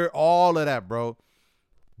each other, all of that, bro.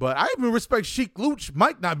 But I even respect Sheek Luch,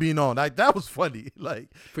 Mike not being on. Like, that was funny.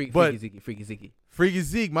 Like, Freaky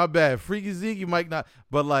Zeke, my bad. Freaky Zeke, Mike not.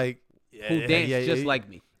 But like, who danced just like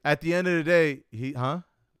me. At the end of the day,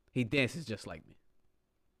 he dances just like me.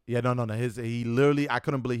 Yeah, no. He literally, I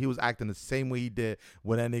couldn't believe he was acting the same way he did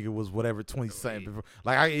when that nigga was whatever 20-something before.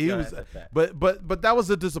 Like, he was. But that was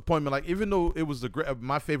a disappointment. Like, even though it was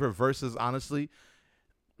my favorite verses, honestly.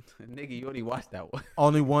 Nigga, you only watched that one.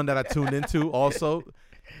 Only one that I tuned into. Also.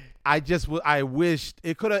 I wished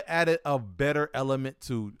it could have added a better element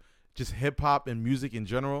to just hip hop and music in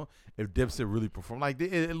general if Dipset really performed. Like,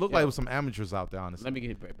 it looked like there was some amateurs out there, honestly. Let me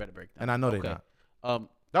get a better breakdown. And I know they're not.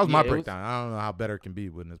 That was my breakdown. I don't know how better it can be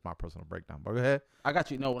when it's my personal breakdown. But go ahead. I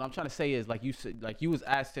got you. No, what I'm trying to say is, like you said, like you was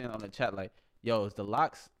asking on the chat, like, yo, is the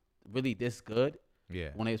Lox really this good? Yeah.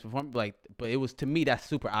 When they was performing, like, but it was, to me, that's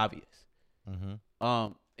super obvious.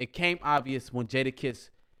 Mm-hmm. It came obvious when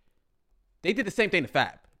Jadakiss. They did the same thing to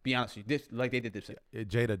Fab. Be honest with you, like they did this.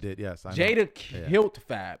 Jada did, yes. Jada killed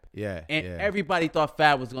Fab. Yeah. And everybody thought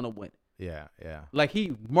Fab was gonna win. Yeah. Like, he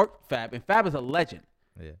murked Fab, and Fab is a legend.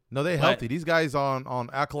 Yeah. No, they healthy. These guys on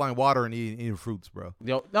alkaline water and eating fruits, bro.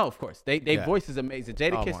 No, of course. They voice is amazing.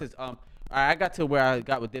 Jadakiss is I got to where I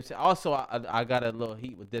got with Dipset. Also, I got a little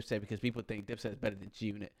heat with Dipset because people think Dipset is better than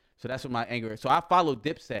G-Unit. So that's what my anger is. So I follow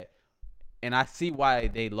Dipset, and I see why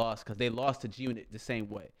they lost, because they lost to G-Unit the same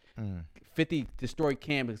way. 50 destroyed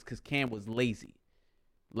Cam because Cam was lazy.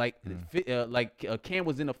 Like Cam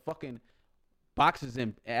was in a fucking boxers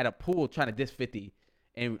at a pool trying to diss 50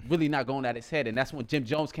 and really not going at his head. And that's when Jim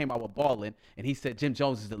Jones came out with Ballin', and he said Jim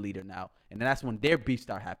Jones is the leader now. And then that's when their beef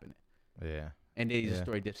started happening. Yeah. And they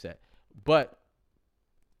destroyed Dipset. But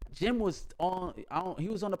Jim was he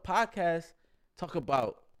was on the podcast talking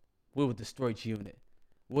about we will destroy G-Unit.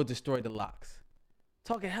 We'll destroy the Locks.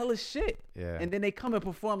 Talking hella shit. Yeah. And then they come and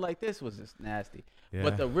perform like this was just nasty. Yeah.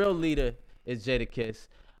 But the real leader is Jadakiss.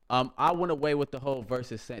 I went away with the whole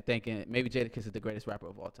versus thinking maybe Jadakiss is the greatest rapper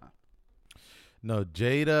of all time. No,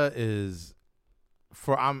 Jada is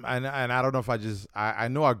and I don't know if I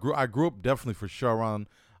know I grew up definitely for sure around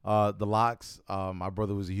the Locks. My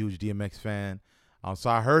brother was a huge DMX fan. So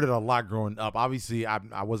I heard it a lot growing up. Obviously,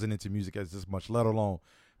 I wasn't into music as this much, let alone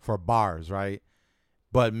for bars, right?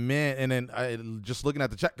 But man, and then just looking at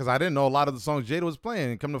the chat, because I didn't know a lot of the songs Jada was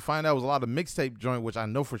playing, and come to find out it was a lot of mixtape joint, which I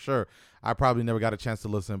know for sure I probably never got a chance to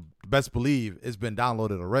listen. Best believe it's been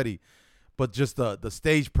downloaded already. But just the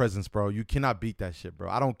stage presence, bro, you cannot beat that shit, bro.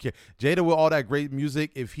 I don't care. Jada with all that great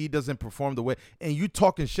music, if he doesn't perform the way, and you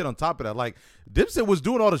talking shit on top of that, like Dipset was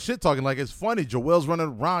doing all the shit talking, like it's funny. Joel's running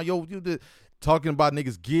around, talking about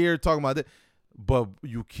niggas gear, talking about that, but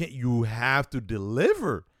you have to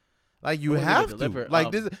deliver. Like you have to. Like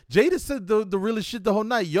this, Jada said the realest shit the whole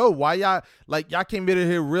night. Yo, why y'all came in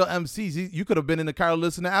here real MCs? You could have been in the car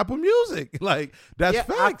listening to Apple Music. Like that's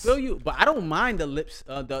facts. I feel you, but I don't mind the lips.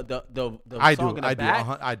 The I song do. in the I back.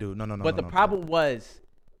 do. I do. No. But the problem was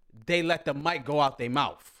they let the mic go out their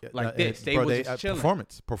mouth like this. They was just chilling.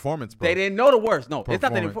 Performance. Bro. They didn't know the words. No, it's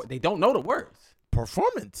not that they don't know the words.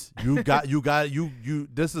 Performance. You got.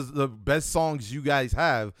 This is the best songs you guys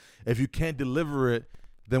have. If you can't deliver it,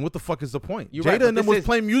 then what the fuck is the point? Jada right, and them was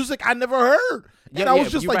playing music I never heard. And I was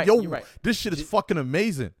just like, this shit is fucking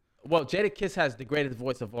amazing. Well, Jadakiss has the greatest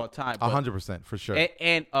voice of all time. 100%, for sure.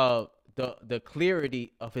 And the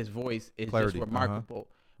clarity of his voice is just remarkable.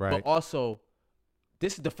 Right. But also,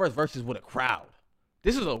 this is the first verses with a crowd.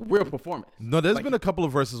 This is a real performance. No, there's been a couple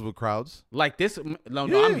of verses with crowds. Like this. No,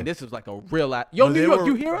 I mean, this is like a real. Yo, New York,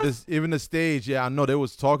 you hear us? Even the stage, yeah, I know they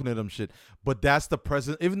was talking to them shit. But that's the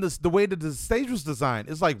present. Even the way that the stage was designed,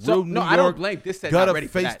 it's like real New York. I don't blame Dipset not ready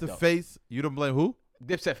for that, face to face. You don't blame who?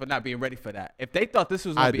 Dipset for not being ready for that. If they thought this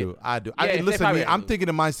was gonna be, I do. Listen, I'm thinking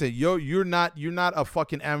to myself, you're not a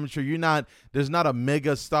fucking amateur. There's not a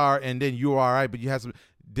mega star, and then you're all right, but you have some.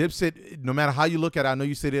 Dipset, no matter how you look at it, I know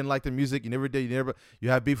you say they didn't like the music. You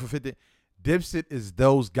have beef for 50. Dipset is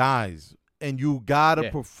those guys, and you gotta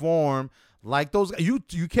perform like those. You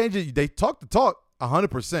can't just. They talk the talk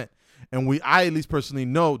 100%, and I at least personally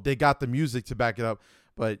know they got the music to back it up.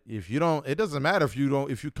 But if you don't, it doesn't matter if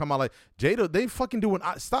you come out like Jada. They fucking doing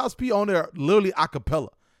Styles P on there literally a cappella.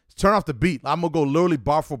 Turn off the beat. I'm gonna go literally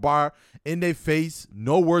bar for bar in their face,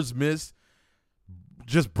 no words missed.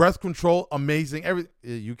 Just breath control, amazing.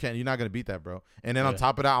 You're not gonna beat that, bro. And then on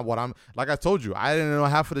top of that, like I told you, I didn't know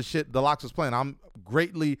half of the shit the Locks was playing. I'm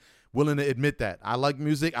greatly willing to admit that. I like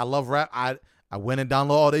music, I love rap. I went and downloaded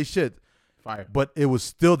all they shit. Fire. But it was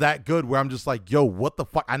still that good where I'm just like, yo, what the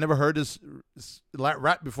fuck? I never heard this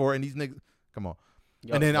rap before, and these niggas, come on.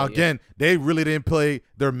 And then again, they really didn't play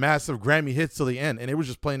their massive Grammy hits till the end, and they was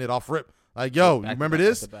just playing it off rip. Like, yo, remember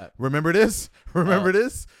this? Remember this? Remember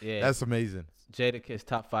this? Yeah. That's amazing. Jadakiss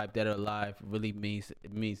top 5 dead or alive really means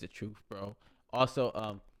the truth, bro.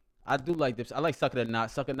 Also, I do like this. I like Suck It or Not.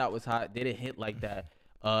 Suck It or Not was hot. They didn't hit like that.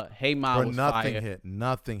 Hey Ma was fire.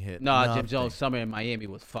 Nothing hit. No, Jim Jones Summer in Miami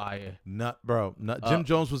was fire. Jim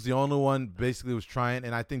Jones was the only one basically was trying,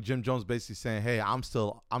 and I think Jim Jones basically saying, "Hey, I'm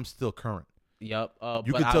still current." Yep.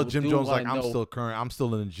 You could tell Jim Jones like, I'm still current. I'm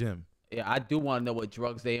still in the gym. Yeah, I do want to know what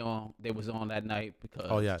drugs they was on that night because.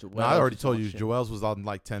 Oh yeah, I already told you. Joel's was on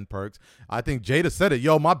like 10 perks. I think Jada said it.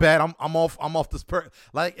 Yo, my bad. I'm off this perk.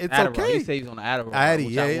 Like it's Adderall. okay. He said he's on the Adderall. Addy,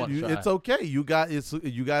 yeah, it's okay. You got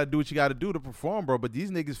to do what you got to do to perform, bro. But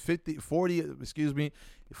these niggas 40,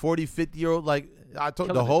 50-year-old. Like I told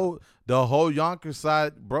the whole Yonkers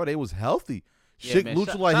side, bro. They was healthy. Chick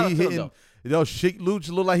Luch like he hitting. Chick Luch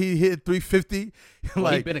looked like he hit 350.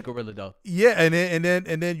 Like he been a gorilla though. Yeah, and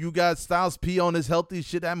then you got Styles P on his healthy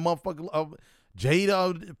shit. That motherfucker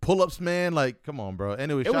Jada pull-ups, man. Like, come on, bro.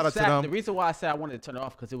 Anyway, shout out to them. The reason why I said I wanted to turn it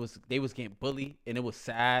off because they was getting bullied and it was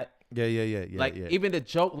sad. Yeah. Like even the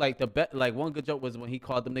joke, like one good joke was when he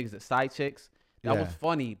called them niggas the side chicks. That was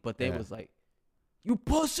funny, but they was like, "You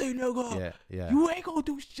pussy nigga. Yeah. You ain't gonna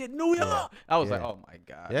do shit, New York." Yeah. I was like, "Oh my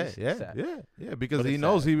god." Yeah. Because he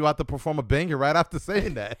knows he's about to perform a banger right after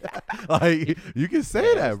saying that. Like you can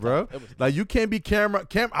say that, bro. Like you can't be camera,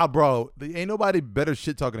 bro. There ain't nobody better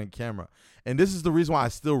shit talking than Camera. And this is the reason why I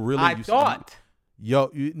still really.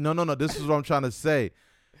 No. This is what I'm trying to say.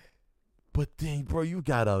 But then, bro, you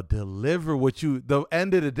gotta deliver what you. The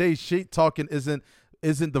end of the day, shit talking isn't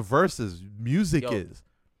the verses. Music is.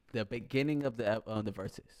 The beginning of the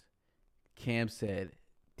verses. Cam said,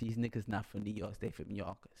 "These niggas not from New York, they from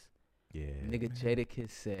Yonkers." Yeah. Nigga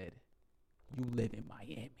Jadakiss said, "You live in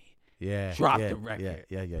Miami." Yeah. Drop the record.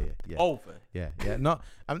 Yeah. Over. Yeah. No,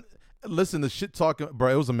 listen, the shit talking, bro.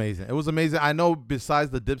 It was amazing. I know besides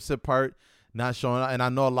the Dipset part not showing up, and I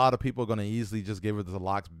know a lot of people are gonna easily just give it to the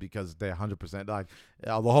Locks because they're 100% like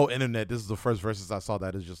the whole internet. This is the first verses I saw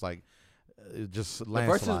that is just like it just landslide.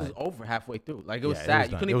 The verses was over halfway through. Like it was Yeah, sad.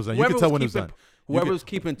 it was done. You could tell when it was done. Whoever was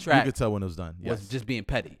keeping track, you could tell when it was done. Yes. was just being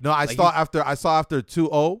petty. No, I saw after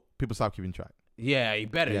 2-0, people stopped keeping track. Yeah, you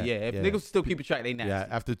better. Yeah, if niggas still keeping track, they nasty. Yeah,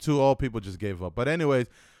 after 2-0, people just gave up. But anyways,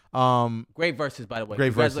 great verses by the way. Great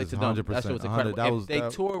Congratulations verses, to them. 100%. That shit was incredible. That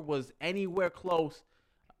If tour was anywhere close,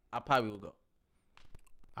 I probably would go.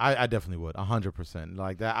 I definitely would 100%.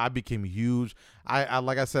 Like that, I became huge. I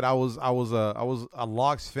like I said, I was a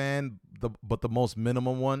Locks fan, but the most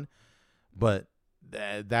minimum one. But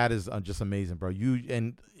that is just amazing, bro.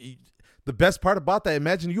 The best part about that,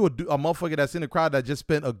 imagine you a motherfucker that's in the crowd that just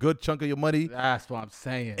spent a good chunk of your money. That's what I'm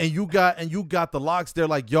saying. And you got the Locks there,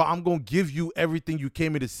 like, yo, I'm gonna give you everything you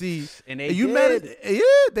came here to see. And they and you did. Yeah,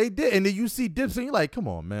 they did. And then you see Dips and you're like, come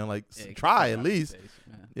on, man, like try at least.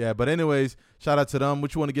 Yeah, but anyways, shout out to them.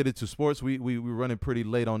 What you want to get into sports? We running pretty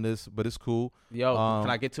late on this, but it's cool. Yo, can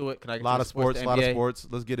I get to it? A lot of sports.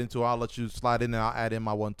 Let's get into it. I'll let you slide in and I'll add in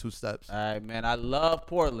my 1-2 steps. All right, man. I love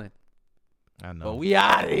Portland. I know. But we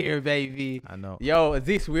out of here, baby. I know. Yo,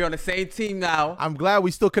 Aziz, we're on the same team now. I'm glad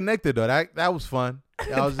we still connected though. That was fun.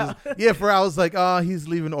 I was just I was like, he's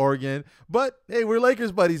leaving Oregon, but hey, we're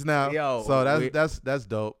Lakers buddies now. Yo, so that's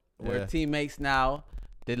dope. We're teammates now.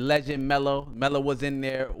 The legend Melo was in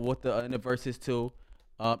there with the in the verses too,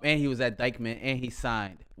 and he was at Dykeman, and he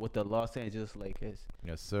signed with the Los Angeles Lakers.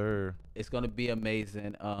 Yes, sir. It's gonna be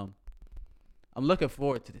amazing. I'm looking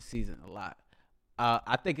forward to the season a lot.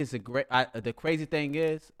 I think it's a great. The crazy thing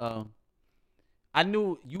is, I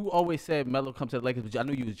knew you always said Melo come to the Lakers, but I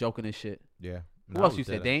knew you was joking and shit. Yeah. Who else you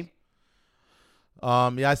said? Dame?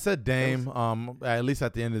 Yeah, I said Dame. At least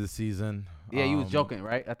at the end of the season. Yeah, you was joking,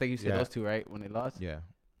 right? I think you said those two, right, when they lost. Yeah.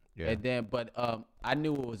 And then, but I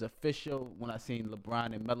knew it was official when I seen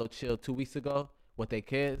LeBron and Melo chill 2 weeks ago with their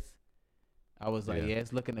kids. I was like, yeah,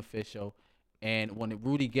 it's looking official. And when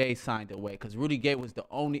Rudy Gay signed away, because Rudy Gay was the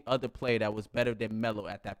only other player that was better than Melo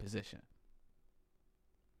at that position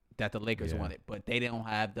that the Lakers wanted, but they didn't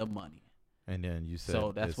have the money. And then you said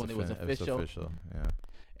so that's when it was official. Yeah.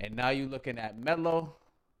 And now you're looking at Melo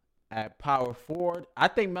at power forward. I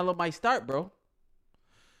think Melo might start, bro.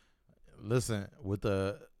 Listen, with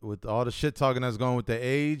all the shit talking that's going with the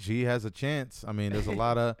age, he has a chance. I mean, there's a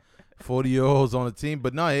lot of 40-year-olds on the team,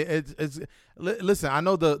 but no, it's listen. I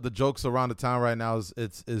know the jokes around the town right now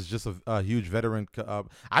is just a huge veteran.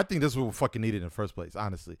 I think this is what we fucking needed in the first place,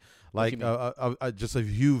 honestly. Like just a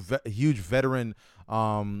huge veteran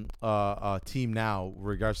team now,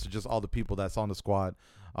 regards to just all the people that's on the squad,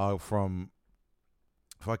 from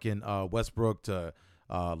fucking Westbrook to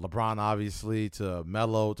LeBron, obviously, to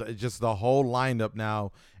Melo, to just the whole lineup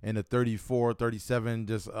now in the 34, 37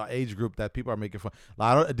 just age group that people are making fun.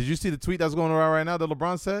 Did you see the tweet that's going around right now that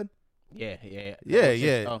LeBron said? Yeah.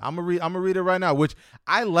 I'm gonna read it right now. Which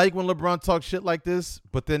I like when LeBron talks shit like this,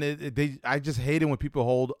 but then I just hate it when people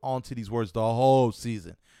hold on to these words the whole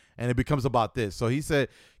season, and it becomes about this. So he said,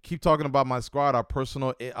 "Keep talking about my squad, our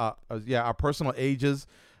personal ages."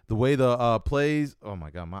 The way the plays, oh my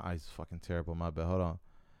god, my eyes fucking terrible. My bad. Hold on.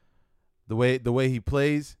 The way he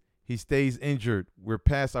plays, he stays injured. We're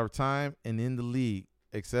past our time and in the league,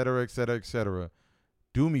 et cetera, et cetera, et cetera.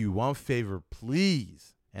 Do me one favor,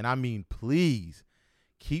 please, and I mean please,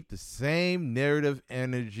 keep the same narrative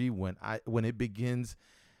energy when it begins.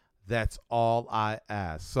 That's all I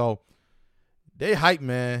ask. So they hype,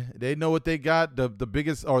 man. They know what they got. The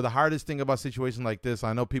biggest or the hardest thing about a situation like this,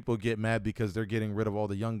 I know people get mad because they're getting rid of all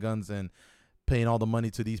the young guns and paying all the money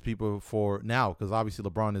to these people for now, because obviously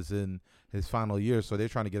LeBron is in his final year, so they're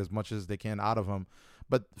trying to get as much as they can out of him.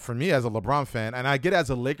 But for me as a LeBron fan, and I get as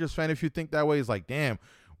a Lakers fan, if you think that way, it's like, damn,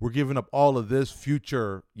 we're giving up all of this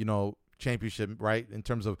future, championship, right, in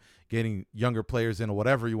terms of getting younger players in or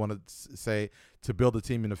whatever you want to say to build a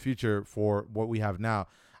team in the future for what we have now.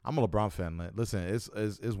 I'm a LeBron fan. Listen,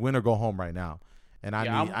 it's win or go home right now, and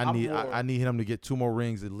I need him to get 2 more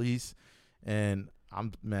rings at least. And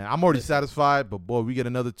I'm already satisfied. But boy, we get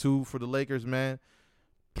another 2 for the Lakers, man.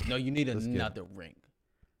 No, you need another ring.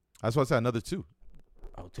 That's why I said another 2.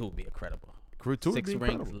 Oh, 2 would be incredible. Two 6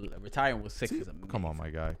 rings. Retiring with 6 is amazing. Come on, my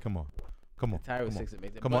guy. Come on. Retiring with 6 is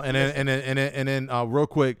amazing. Come on. And then real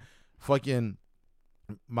quick, fucking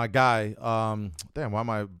my guy. Damn, why am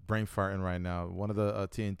I brain farting right now? One of the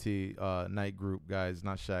TNT night group guys,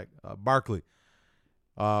 not Shaq, Barkley.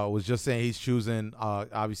 Was just saying he's choosing,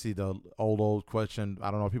 obviously, the old question.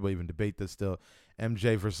 I don't know if people even debate this still.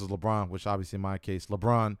 MJ versus LeBron, which obviously in my case,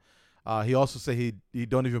 LeBron. He also said he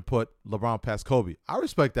don't even put LeBron past Kobe. I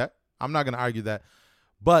respect that. I'm not going to argue that.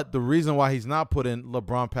 But the reason why he's not putting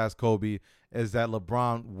LeBron past Kobe is that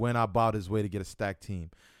LeBron went about his way to get a stacked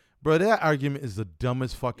team. Bro, that argument is the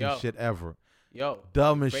dumbest fucking shit ever.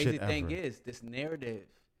 Dumbest shit ever. The crazy thing is, this narrative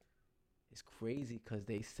is crazy because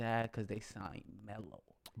they sad because they signed Melo.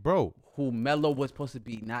 Bro. Who Melo was supposed to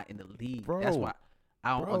be not in the league. Bro. That's why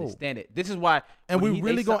I don't understand it. This is why. And we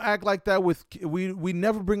really going to act like that with – we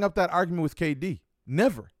never bring up that argument with KD.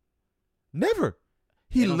 Never.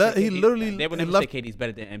 He literally – They would never say KD's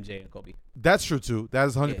better than MJ and Kobe. That's true, too. That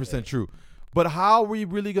is 100% true. But how are we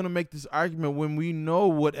really going to make this argument when we know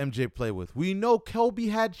what MJ played with? We know Kobe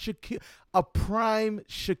had a prime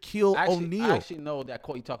Shaquille O'Neal. I actually know that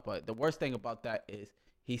quote you talked about. The worst thing about that is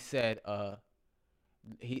he said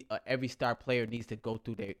every star player needs to go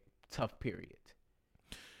through their tough period.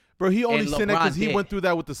 Bro, he only said that because he went through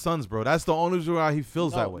that with the Suns, bro. That's the only reason why he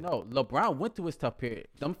feels that way. No, LeBron went through his tough period.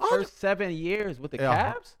 Them first 7 years with the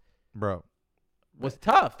Cavs, bro, was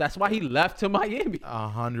tough. That's why he left to Miami.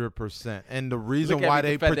 100%. And the reason why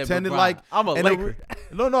they pretended like I'm a Laker.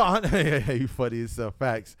 No, you funny as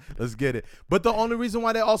facts. Let's get it. But the only reason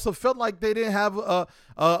why they also felt like they didn't have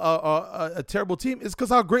a terrible team is because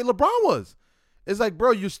how great LeBron was. It's like, bro,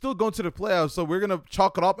 you're still going to the playoffs, so we're gonna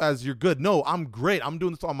chalk it up as you're good. No, I'm great. I'm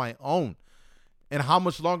doing this on my own. And how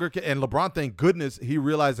much longer and LeBron, thank goodness, he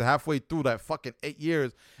realized that halfway through that fucking 8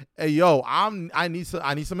 years, hey yo, I need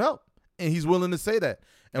some help. And he's willing to say that.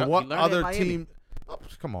 And what other team? Oh,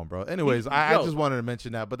 come on, bro. Anyways, I just wanted to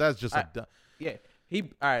mention that, but that's just all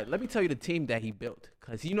right. Let me tell you the team that he built,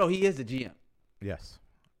 because he is the GM. Yes.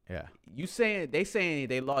 Yeah. They saying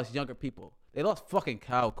they lost younger people. They lost fucking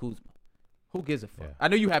Kyle Kuzma. Who gives a fuck? Yeah. I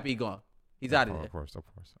know you happy he gone. He's out of there. Of course.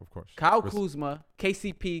 Kyle Kuzma,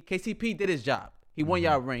 KCP did his job. He won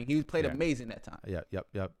y'all a ring. He played amazing that time.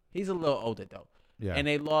 Yep. He's a little older though. Yeah. And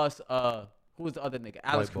they lost who was the other nigga?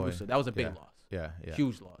 Alex Caruso. That was a big loss. Yeah.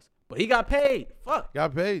 Huge loss. But he got paid. Fuck. He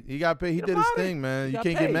got paid. He did his thing, man. You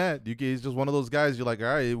can't get mad. He's just one of those guys. You're like, all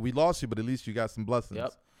right, we lost you, but at least you got some blessings.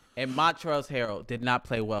 Yep. And Montrezl Harrell did not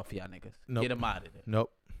play well for y'all niggas. Nope. Get him out of there.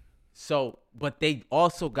 Nope. So, but they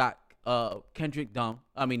also got Kendrick Nunn.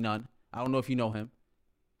 I don't know if you know him.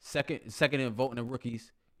 Second in voting the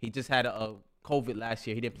rookies. He just had a COVID last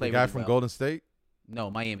year. He didn't play. The guy from Golden State? No,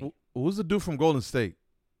 Miami. Who's the dude from Golden State?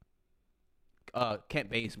 Kent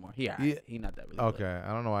Bazemore. He not that really okay. good.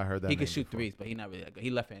 I don't know why I heard that. He can shoot threes, but he not really that good. He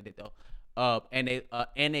left-handed though. And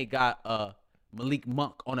they got Malik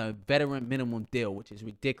Monk on a veteran minimum deal, which is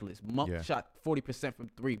ridiculous. Monk shot 40% from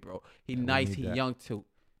 3, bro. He nice, he young too.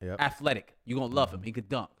 Yep. Athletic. You gonna love him. He could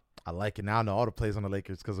dunk. I like it. Now I know all the plays on the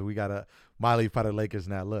Lakers because we got a Miley part of the Lakers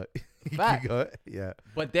now. Look. Fact. Yeah.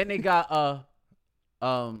 But then they got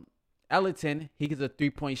Ellington. He's a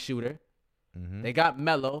 3-point shooter. Mm-hmm. They got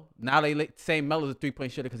Melo. Now they say Melo's a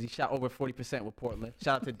 3-point shooter because he shot over 40% with Portland.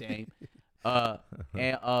 Shout out to Dame.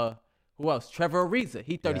 And who else? Trevor Ariza.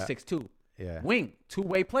 He 36 too. Yeah. Wing,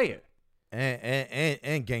 2-way player.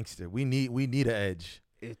 And gangster. We need an edge.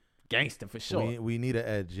 Gangster for sure. We need an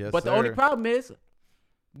edge. Yes, but sir. The only problem is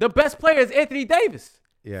the best player is Anthony Davis.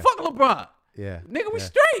 Yeah. Fuck LeBron. Yeah. Nigga, we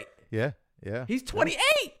straight. Yeah. He's 28.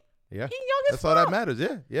 Yeah. He young as That's fuck. all that matters.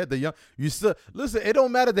 Yeah. The young. You still listen. It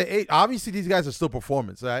don't matter the age. Obviously, these guys are still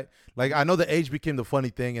performance, right? Like I know the age became the funny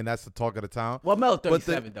thing, and that's the talk of the town. Well, Melo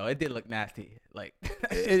 37 though. It did look nasty. Like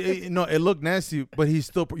it looked nasty, but he's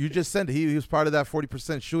still. You just said he was part of that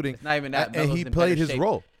 40% shooting. It's not even that. And he played his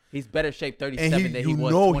role. He's better shape 37 and than he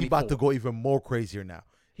was 24. He's about to go even more crazier now.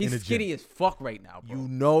 He's skinny as fuck right now,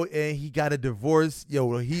 bro. And he got a divorce.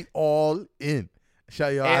 Yo, he all in.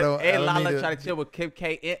 Shout you out. And Lala trying to chill with Kim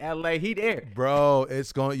K in LA. He there. Bro,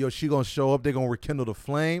 she gonna show up. They're gonna rekindle the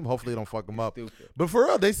flame. Hopefully they don't fuck him up. Stupid. But for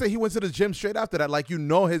real, they say he went to the gym straight after that. Like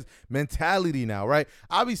his mentality now, right?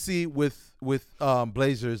 Obviously with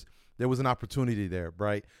Blazers, there was an opportunity there,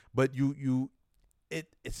 right? But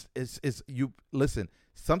it's you listen.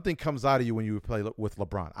 Something comes out of you when you play with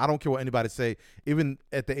LeBron. I don't care what anybody say. Even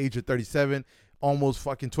at the age of 37, almost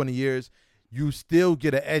fucking 20 years, you still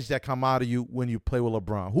get an edge that come out of you when you play with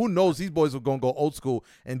LeBron. Who knows? These boys are going to go old school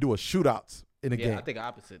and do a shootouts in a game. Yeah, I think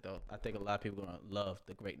opposite, though. I think a lot of people are going to love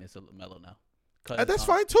the greatness of LaMelo now. That's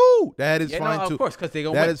fine too. That is fine too. Of course, because they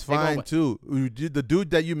gonna That win. is fine too. The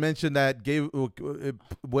dude that you mentioned that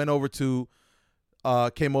went over to,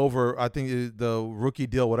 came over. I think the rookie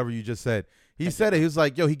deal, whatever you just said. He said it. He was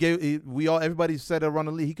like, "Yo, everybody said it around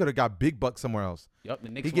the league. He could have got big bucks somewhere else. Yep, the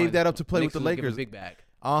Knicks he gave that up to play with the Lakers. Big bag.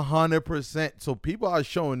 100%. So people are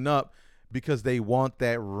showing up because they want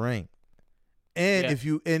that ring. And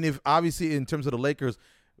if obviously in terms of the Lakers,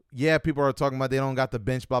 yeah, people are talking about they don't got the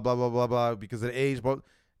bench, blah blah blah blah blah because of the age. But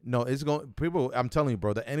no, it's going. People, I'm telling you,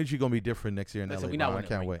 bro, the energy gonna be different next year in LA. I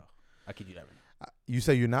can't wait. I kid you that right now. You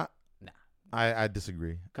say you're not? Nah. I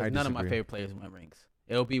disagree. Because none of my favorite players win rings.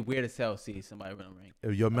 It'll be weird as hell to see somebody win a ring.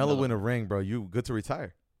 If your Melo win a ring, bro, you good to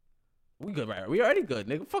retire. We good, right? We already good,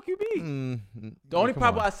 nigga. Fuck you, mean? The only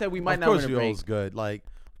problem I said we might not win a ring. Of course, always good. Like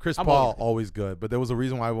Chris Paul, always good. But there was a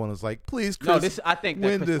reason why everyone was like, "Please, Chris." I think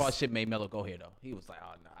that Chris Paul shit made Melo go here though. He was like,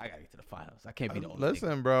 "Oh no, I gotta get to the finals. I can't be the only."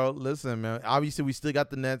 Listen, bro. Listen, man. Obviously, we still got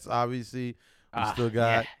the Nets. Obviously, we still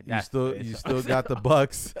got you still got the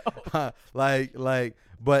Bucks.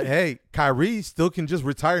 But hey, Kyrie still can just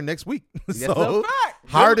retire next week. So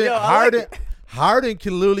Harden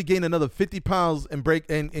can literally gain another 50 pounds and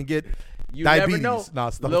get diabetes. Never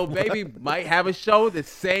know. Lil Baby might have a show the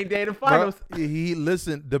same day the finals.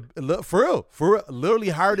 Bro, for real. Literally,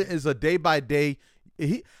 Harden is a day by day.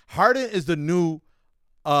 Harden is the new.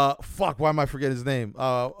 Why am I forgetting his name?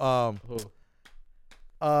 Who?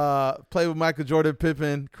 Play with Michael Jordan,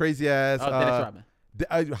 Pippen, crazy ass. Dennis Rodman.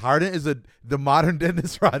 Harden is the modern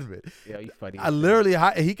Dennis Rodman. Yeah, he's funny.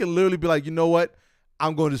 He can literally be like, you know what?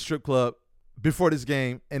 I'm going to the strip club before this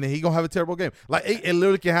game, and then he gonna have a terrible game. Like it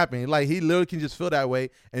literally can happen. Like he literally can just feel that way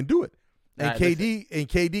and do it. And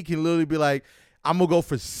KD can literally be like, I'm gonna go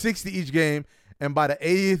for 60 each game, and by the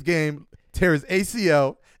 80th game, tear his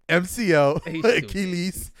ACL, MCL,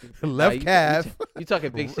 Achilles, left calf. You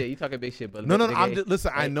talking big shit. You talking big shit, but no.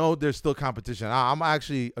 Listen, I know there's still competition. I'm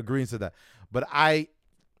actually agreeing to that, but I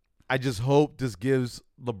just hope this gives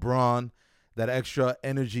LeBron that extra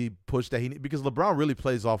energy push that he need, because LeBron really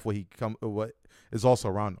plays off what is also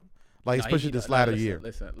around him. Like especially this latter year.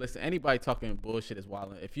 Listen. Anybody talking bullshit is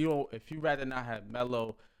wilding. If you rather not have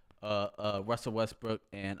Melo, Russell Westbrook,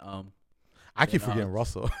 and I keep forgetting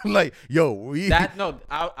Russell. Like I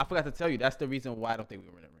forgot to tell you that's the reason why I don't think we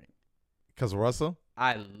win a ring. Because of Russell?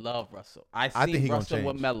 I love Russell. I think Russell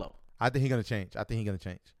with Melo. I think he's gonna change.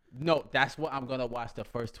 No, that's what I'm gonna watch the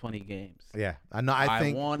first 20 games. Yeah, I know.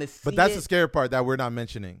 I want to see. But that's the scary part that we're not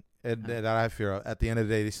mentioning, and that I fear. At the end of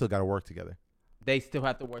the day, they still got to work together. They still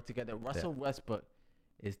have to work together. Russell Westbrook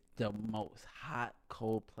is the most hot,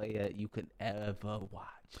 cold player you could ever watch.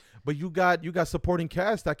 But you got supporting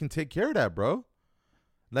cast that can take care of that, bro.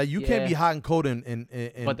 Like you can't be hot and cold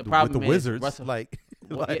but the problem with the Wizards. Russell,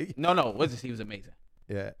 Wizards. He was amazing.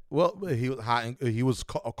 Yeah. Well, he was hot and he was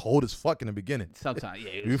cold as fuck in the beginning. Sometimes,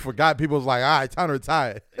 yeah. You forgot. People was like, all right, time to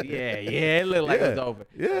retire. Yeah. It looked like it was over.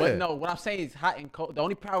 Yeah. But no, what I'm saying is hot and cold. The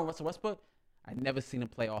only problem with Russell Westbrook, I never seen him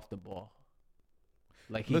play off the ball.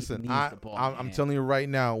 Like he needs the ball. I'm telling you right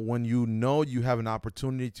now, when you know you have an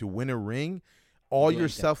opportunity to win a ring, all your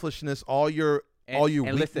selfishness, all your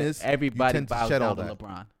weakness, listen, everybody you tend bows to shed down all to that.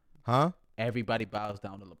 LeBron. Huh? Everybody bows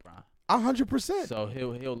down to LeBron. 100%. So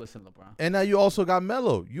he'll listen to LeBron. And now you also got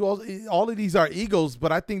Melo. All of these are egos,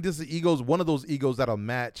 but I think this is one of those egos that'll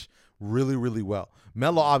match really, really well.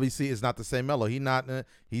 Melo obviously is not the same Melo.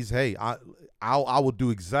 I will do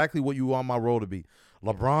exactly what you want my role to be.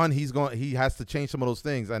 LeBron, he has to change some of those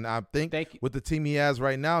things, and I think with the team he has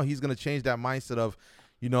right now, he's going to change that mindset of,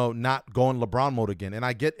 not going LeBron mode again. And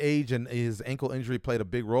I get age and his ankle injury played a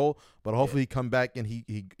big role, but hopefully he come back and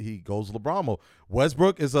he goes LeBron mode.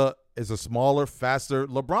 Westbrook is a smaller, faster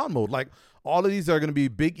LeBron mode. Like all of these are going to be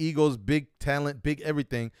big egos, big talent, big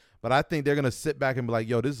everything. But I think they're going to sit back and be like,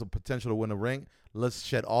 yo, this is a potential to win a ring. Let's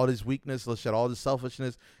shed all this weakness. Let's shed all this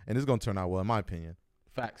selfishness. And it's going to turn out well, in my opinion.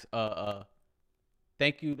 Facts.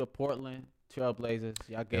 Thank you to Portland Trailblazers.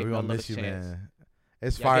 Y'all gave Melo a chance. Man.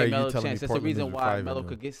 It's fire. You telling me That's the reason why Melo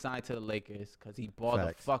could get signed to the Lakers, because he balled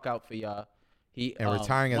the fuck out for y'all.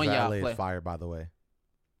 Retiring as an LA is fire, by the way.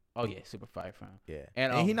 Oh yeah, super fire for him. Yeah,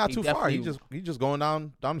 and he's not too far. He just going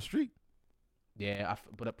down the street. Yeah,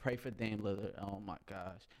 but I pray for Dame Lillard. Oh my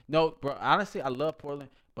gosh, no, bro. Honestly, I love Portland,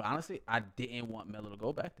 but honestly, I didn't want Melo to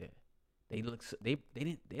go back there. They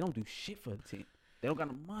don't do shit for the team. They don't got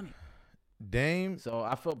no money. Dame. So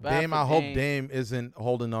I feel bad. I hope Dame isn't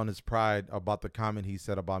holding on his pride about the comment he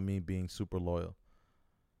said about me being super loyal.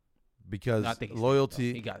 Because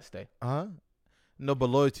loyalty, he gotta stay. No, but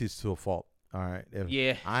loyalty is to a fault. All right.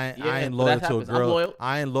 I ain't loyal to a girl.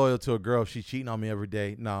 I ain't loyal to a girl if she's cheating on me every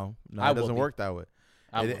day. No, it doesn't work that way.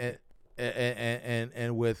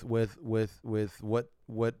 and with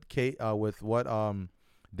what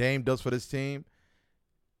Dame does for this team.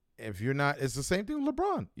 If you're not, it's the same thing with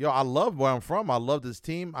LeBron. Yo, I love where I'm from. I love this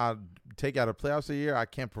team. I take out of playoffs a year. I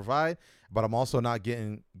can't provide, but I'm also not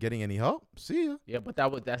getting any help. See ya. Yeah, but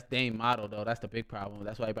that's Dame model though. That's the big problem.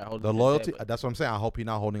 That's why everybody holding The his loyalty. head, but- That's what I'm saying. I hope he's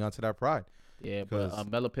not holding on to that pride. Yeah, but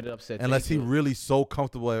Melo put it up. Said Unless he thank you. really so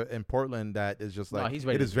comfortable in Portland that it's just No, like he's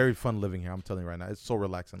ready it to is very fun living here. I'm telling you right now, it's so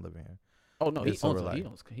relaxing living here. Oh no, he it's so owns relaxed.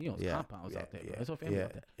 compounds out there. Bro. It's a family yeah,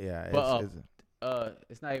 out there. yeah. But it's,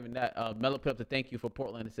 it's not even that. Melo put up the thank you for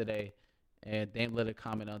Portland today, and Dame let a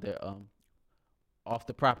comment on there. Off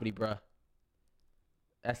the property, bruh.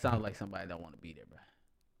 That sounds like somebody that want to be there, bruh.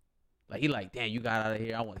 Like he like, damn, you got out of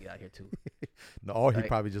here. I want to get out of here too. no, or he like-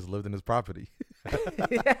 probably just lived in his property.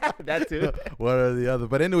 Yeah, that too. One or the other.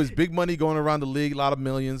 But anyways, big money going around the league. A lot of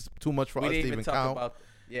millions. Too much for We us didn't to even even talk count. about.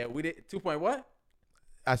 Yeah, we did 2 point what?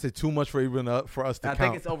 I said too much for even for us to I count.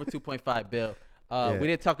 think it's over 2.5 bill. Yeah. We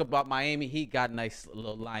didn't talk about Miami Heat. Got a nice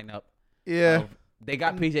little lineup. yeah. They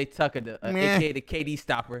got PJ Tucker, Meh. aka the KD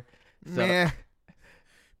stopper. So Man.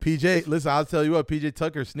 PJ, listen, I'll tell you what, PJ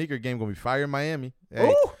Tucker's sneaker game gonna be fire in Miami. Hey,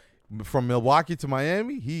 Ooh! from Milwaukee to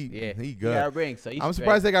Miami, he Yeah, he he good. got a ring, so he's I'm straight.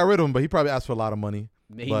 surprised they got rid of him, but he probably asked for a lot of money.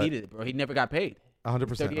 He but- needed it, bro. He never got paid.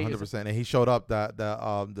 100%, 38 years 100%, and he showed up that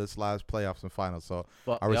this last playoffs and finals. So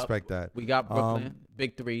But, I respect that. We got Brooklyn,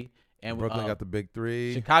 big three, and Brooklyn got the big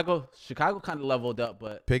three. Chicago kind of leveled up,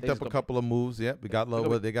 but Picked they up just a gonna- couple of moves. Yep, we got gonna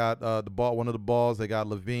be- they got the ball, one of the balls. They got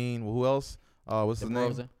Levine. Who else? What's his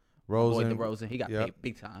name? DeRozan. Rosen. Boy, DeRozan. He got Yep. paid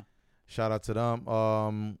big time. Shout out to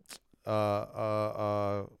them.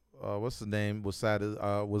 What's the name? Was sad.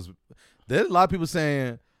 Was there's a lot of people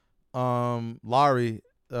saying, Larry,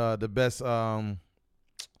 the best. Fuck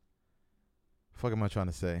am I trying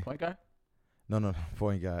to say? Point guard. No,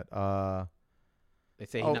 point guard. They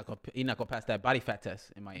say Oh. he's not gonna pass that body fat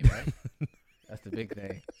test in Miami, right? That's the big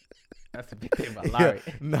thing. That's the big thing about Larry.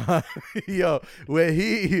 Yeah, nah, yo, when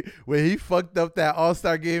he fucked up that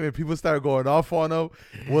All-Star game and people started going off on him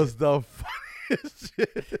was the funniest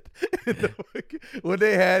shit. When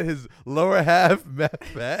they had his lower half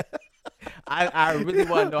fat. I really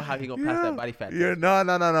want to know how he gonna pass that body fat test. Yeah, no.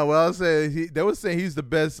 Well, I'm saying they were saying he's the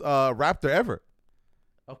best Raptor ever.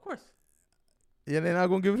 Of course. Yeah, they're not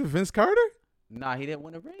gonna give it to Vince Carter. Nah, he didn't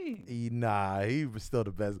win a ring. Nah, he was still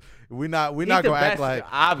the best. We're not He's gonna the act best, like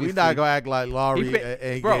obviously. we're not gonna act like Laurie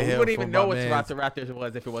ain't Bro, get we him wouldn't even from know my what mans. Toronto Raptors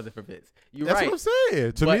was if it wasn't for Vince. You're That's right. what I'm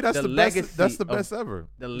saying. To But me, that's the the best. That's legacy the of- best ever.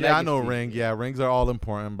 the Yeah, I know legacy, ring. Yeah, rings are all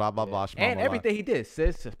important. Blah blah blah. And blah, everything he did,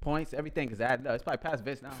 assists, points, everything is adding up. It's probably past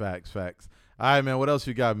Vince now. Facts. All right, man. What else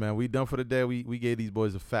you got, man? We done for the day. We gave these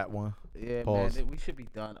boys a fat one. Yeah, Pause. man, we should be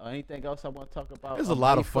done. Anything else I want to talk about? There's a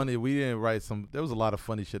lot of funny. We didn't write some. There was a lot of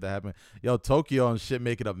funny shit that happened. Yo, Tokyo and shit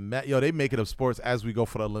make it up. Yo, they make it up sports as we go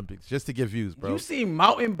for the Olympics just to get views, bro. You see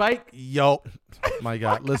mountain bike? Yo, my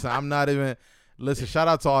God. Listen, I'm not even. Listen, shout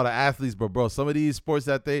out to all the athletes, bro. Some of these sports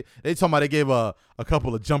that they talking about, they gave a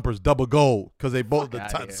couple of jumpers double gold because they both Fuck the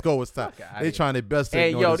outta here. score was time. Fuck outta They here. trying their best to Hey,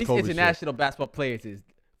 ignore yo, this these COVID shit. international basketball players is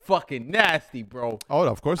fucking nasty, bro. Oh,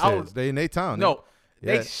 of course I it was- is. They in their town. No,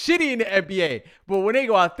 they Yeah. shitty in the NBA, but when they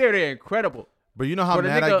go out there, they're incredible. But you know how But a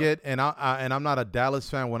mad I nigga- get, and I'm not a Dallas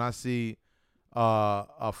fan when I see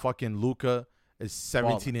a fucking Luka is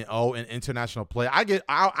 17-0 in international play.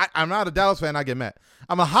 I'm not a Dallas fan. I get mad.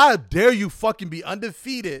 How dare you fucking be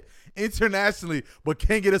undefeated internationally, but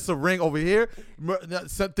can't get us a ring over here?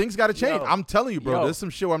 Things got to change. Yo. I'm telling you, bro. Yo. There's some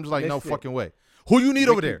shit where I'm just like, no Listen. fucking way. Who you need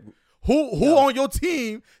over there? Who on your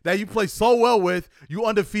team that you play so well with, you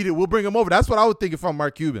undefeated, we'll bring him over. That's what I would think if I'm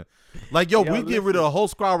Mark Cuban. Like, yo, Yo, we get rid of listen. the whole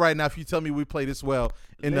squad right now if you tell me we play this well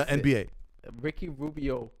in Listen. the NBA. Ricky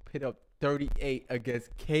Rubio put up 38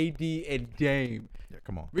 against KD and Dame. Yeah,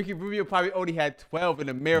 come on. Ricky Rubio probably only had 12 in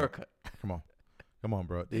America. Come on,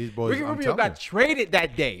 bro. These boys, Ricky I'm Rubio telling got traded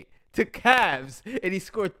that day to Cavs, and he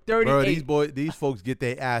scored 38. bro, these folks get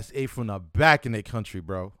their ass ate from the back in their country,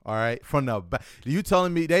 bro. All right, from the back. You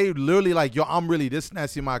telling me they literally like, yo, I'm really this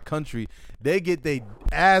nasty in my country. They get their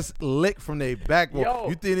ass licked from their back, bro. Yo,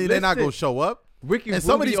 You think they're not listen. gonna show up? Ricky And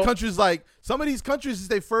some of these Rubio- countries, is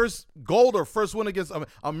their first gold or first win against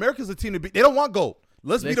America's a team to beat. They don't want gold.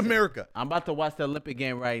 Let's beat Listen, America. I'm about to watch the Olympic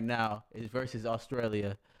game right now. It's versus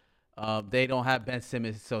Australia. They don't have Ben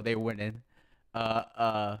Simmons, so they're winning.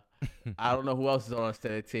 I don't know who else is on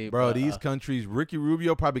the team. Bro, but, these countries, Ricky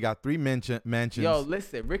Rubio probably got 3 mansions. Yo,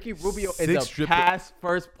 listen, Ricky Rubio is 6 a triple- past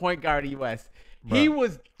first point guard in the U.S. Bruh. He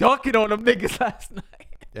was dunking on them niggas last night.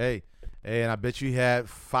 Hey, and I bet you had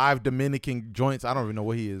 5 Dominican joints. I don't even know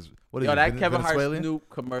what he is. What is Yo, he, that Kevin Hart Venezuelan? Snoop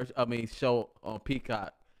commercial, show on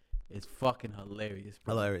Peacock is fucking hilarious,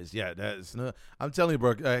 bro. Hilarious. Yeah, that's. I'm telling you,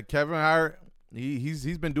 bro. Kevin Hart,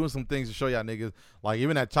 he's been doing some things to show y'all niggas. Like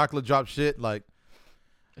even that chocolate drop shit. Like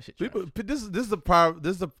That shit people, trash. this is the power.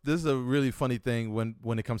 This is a really funny thing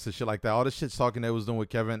when it comes to shit like that. All the shit talking that was doing with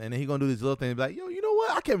Kevin, and then he gonna do these little things like, yo, you know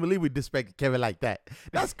what? I can't believe we disrespect Kevin like that.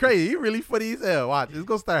 That's crazy. He really funny as hell. Watch, it's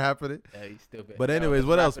gonna start happening. Yeah, he's stupid. But Yo, anyways, let's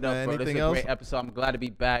what wrap else, it up, man? bro. This Anything is a else? great episode. I'm glad to be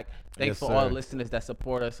back. Thanks Yes, for all the sir. listeners that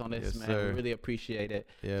support us on this, Yes, man. sir. We really appreciate it.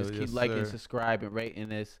 Yeah, Just keep yes, liking, sir. subscribe, and rating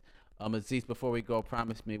this. Aziz, before we go,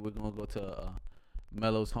 promise me we're gonna go to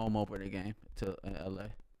Melo's home opener game in LA.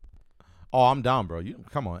 Oh, I'm down, bro. You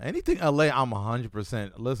come on. Anything LA, I'm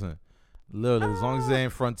 100%. Listen, literally, as long as they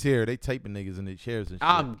ain't Frontier, they taping niggas in their chairs and shit.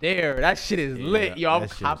 I'm there. That shit is Yeah, lit, yo. I'm that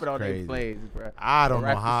shit hopping is on their crazy. planes, bro. I don't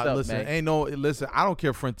Wrap know this how. up, Listen, man. listen. I don't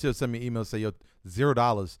care if Frontier send me an email say yo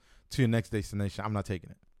 $0 to your next destination. I'm not taking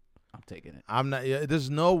it. I'm taking it. I'm not. Yeah, there's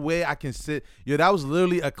no way I can sit. Yo, that was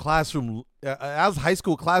literally a classroom. That was high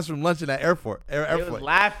school classroom lunch in that airport. They Airport. was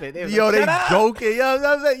laughing. They was Yo, like, they "Shut up!" joking. Yo, I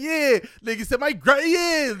was like, yeah. Niggas said,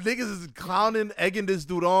 yeah. Niggas is clowning, egging this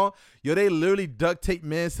dude on. Yo, they literally duct tape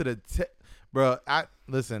man to the bro.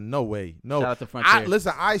 Listen, no way. No. Shout out to Frontier.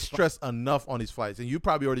 Listen, I stress enough on these flights, and you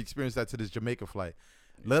probably already experienced that to this Jamaica flight.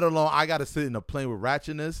 Let alone I got to sit in a plane with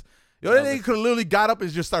ratchetness. Yo, that nigga could have literally got up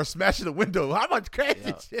and just started smashing the window. How much crazy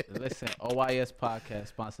Yo, shit? listen, OYS podcast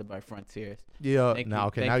sponsored by Frontiers. Yeah. Thank Now, you,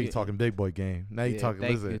 okay. thank Now you. you're talking big boy game. Now you're talking.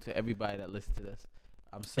 Thank Listen. you to everybody that listened to this.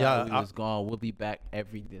 I'm sorry Yeah, we was gone. We'll be back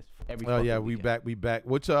every Oh fucking yeah, we weekend. back,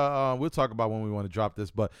 which we'll talk about when we want to drop this.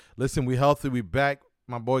 But listen, we healthy, we back.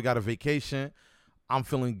 My boy got a vacation. I'm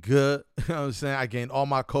feeling good. You know what I'm saying? I gained all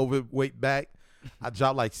my COVID weight back. I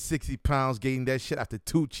dropped like 60 pounds, gained that shit after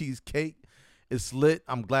 2 cheesecake. It's lit.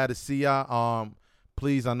 I'm glad to see y'all.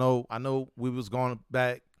 Please, I know we was going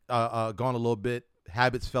back, gone a little bit.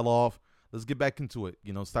 Habits fell off. Let's get back into it.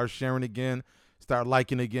 You know, start sharing again, start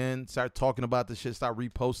liking again, start talking about the shit, start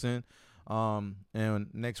reposting. And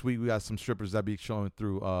next week we got some strippers that be showing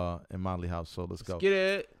through in Motley House. So let's go. Get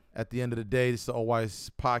it. At the end of the day, this is the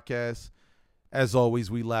OYS podcast. As always,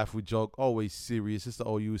 we laugh, we joke, always serious. It's the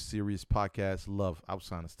OU Serious Podcast. Love. I was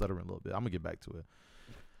trying to stutter a little bit. I'm gonna get back to it.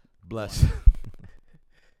 Bless.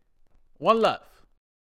 One love.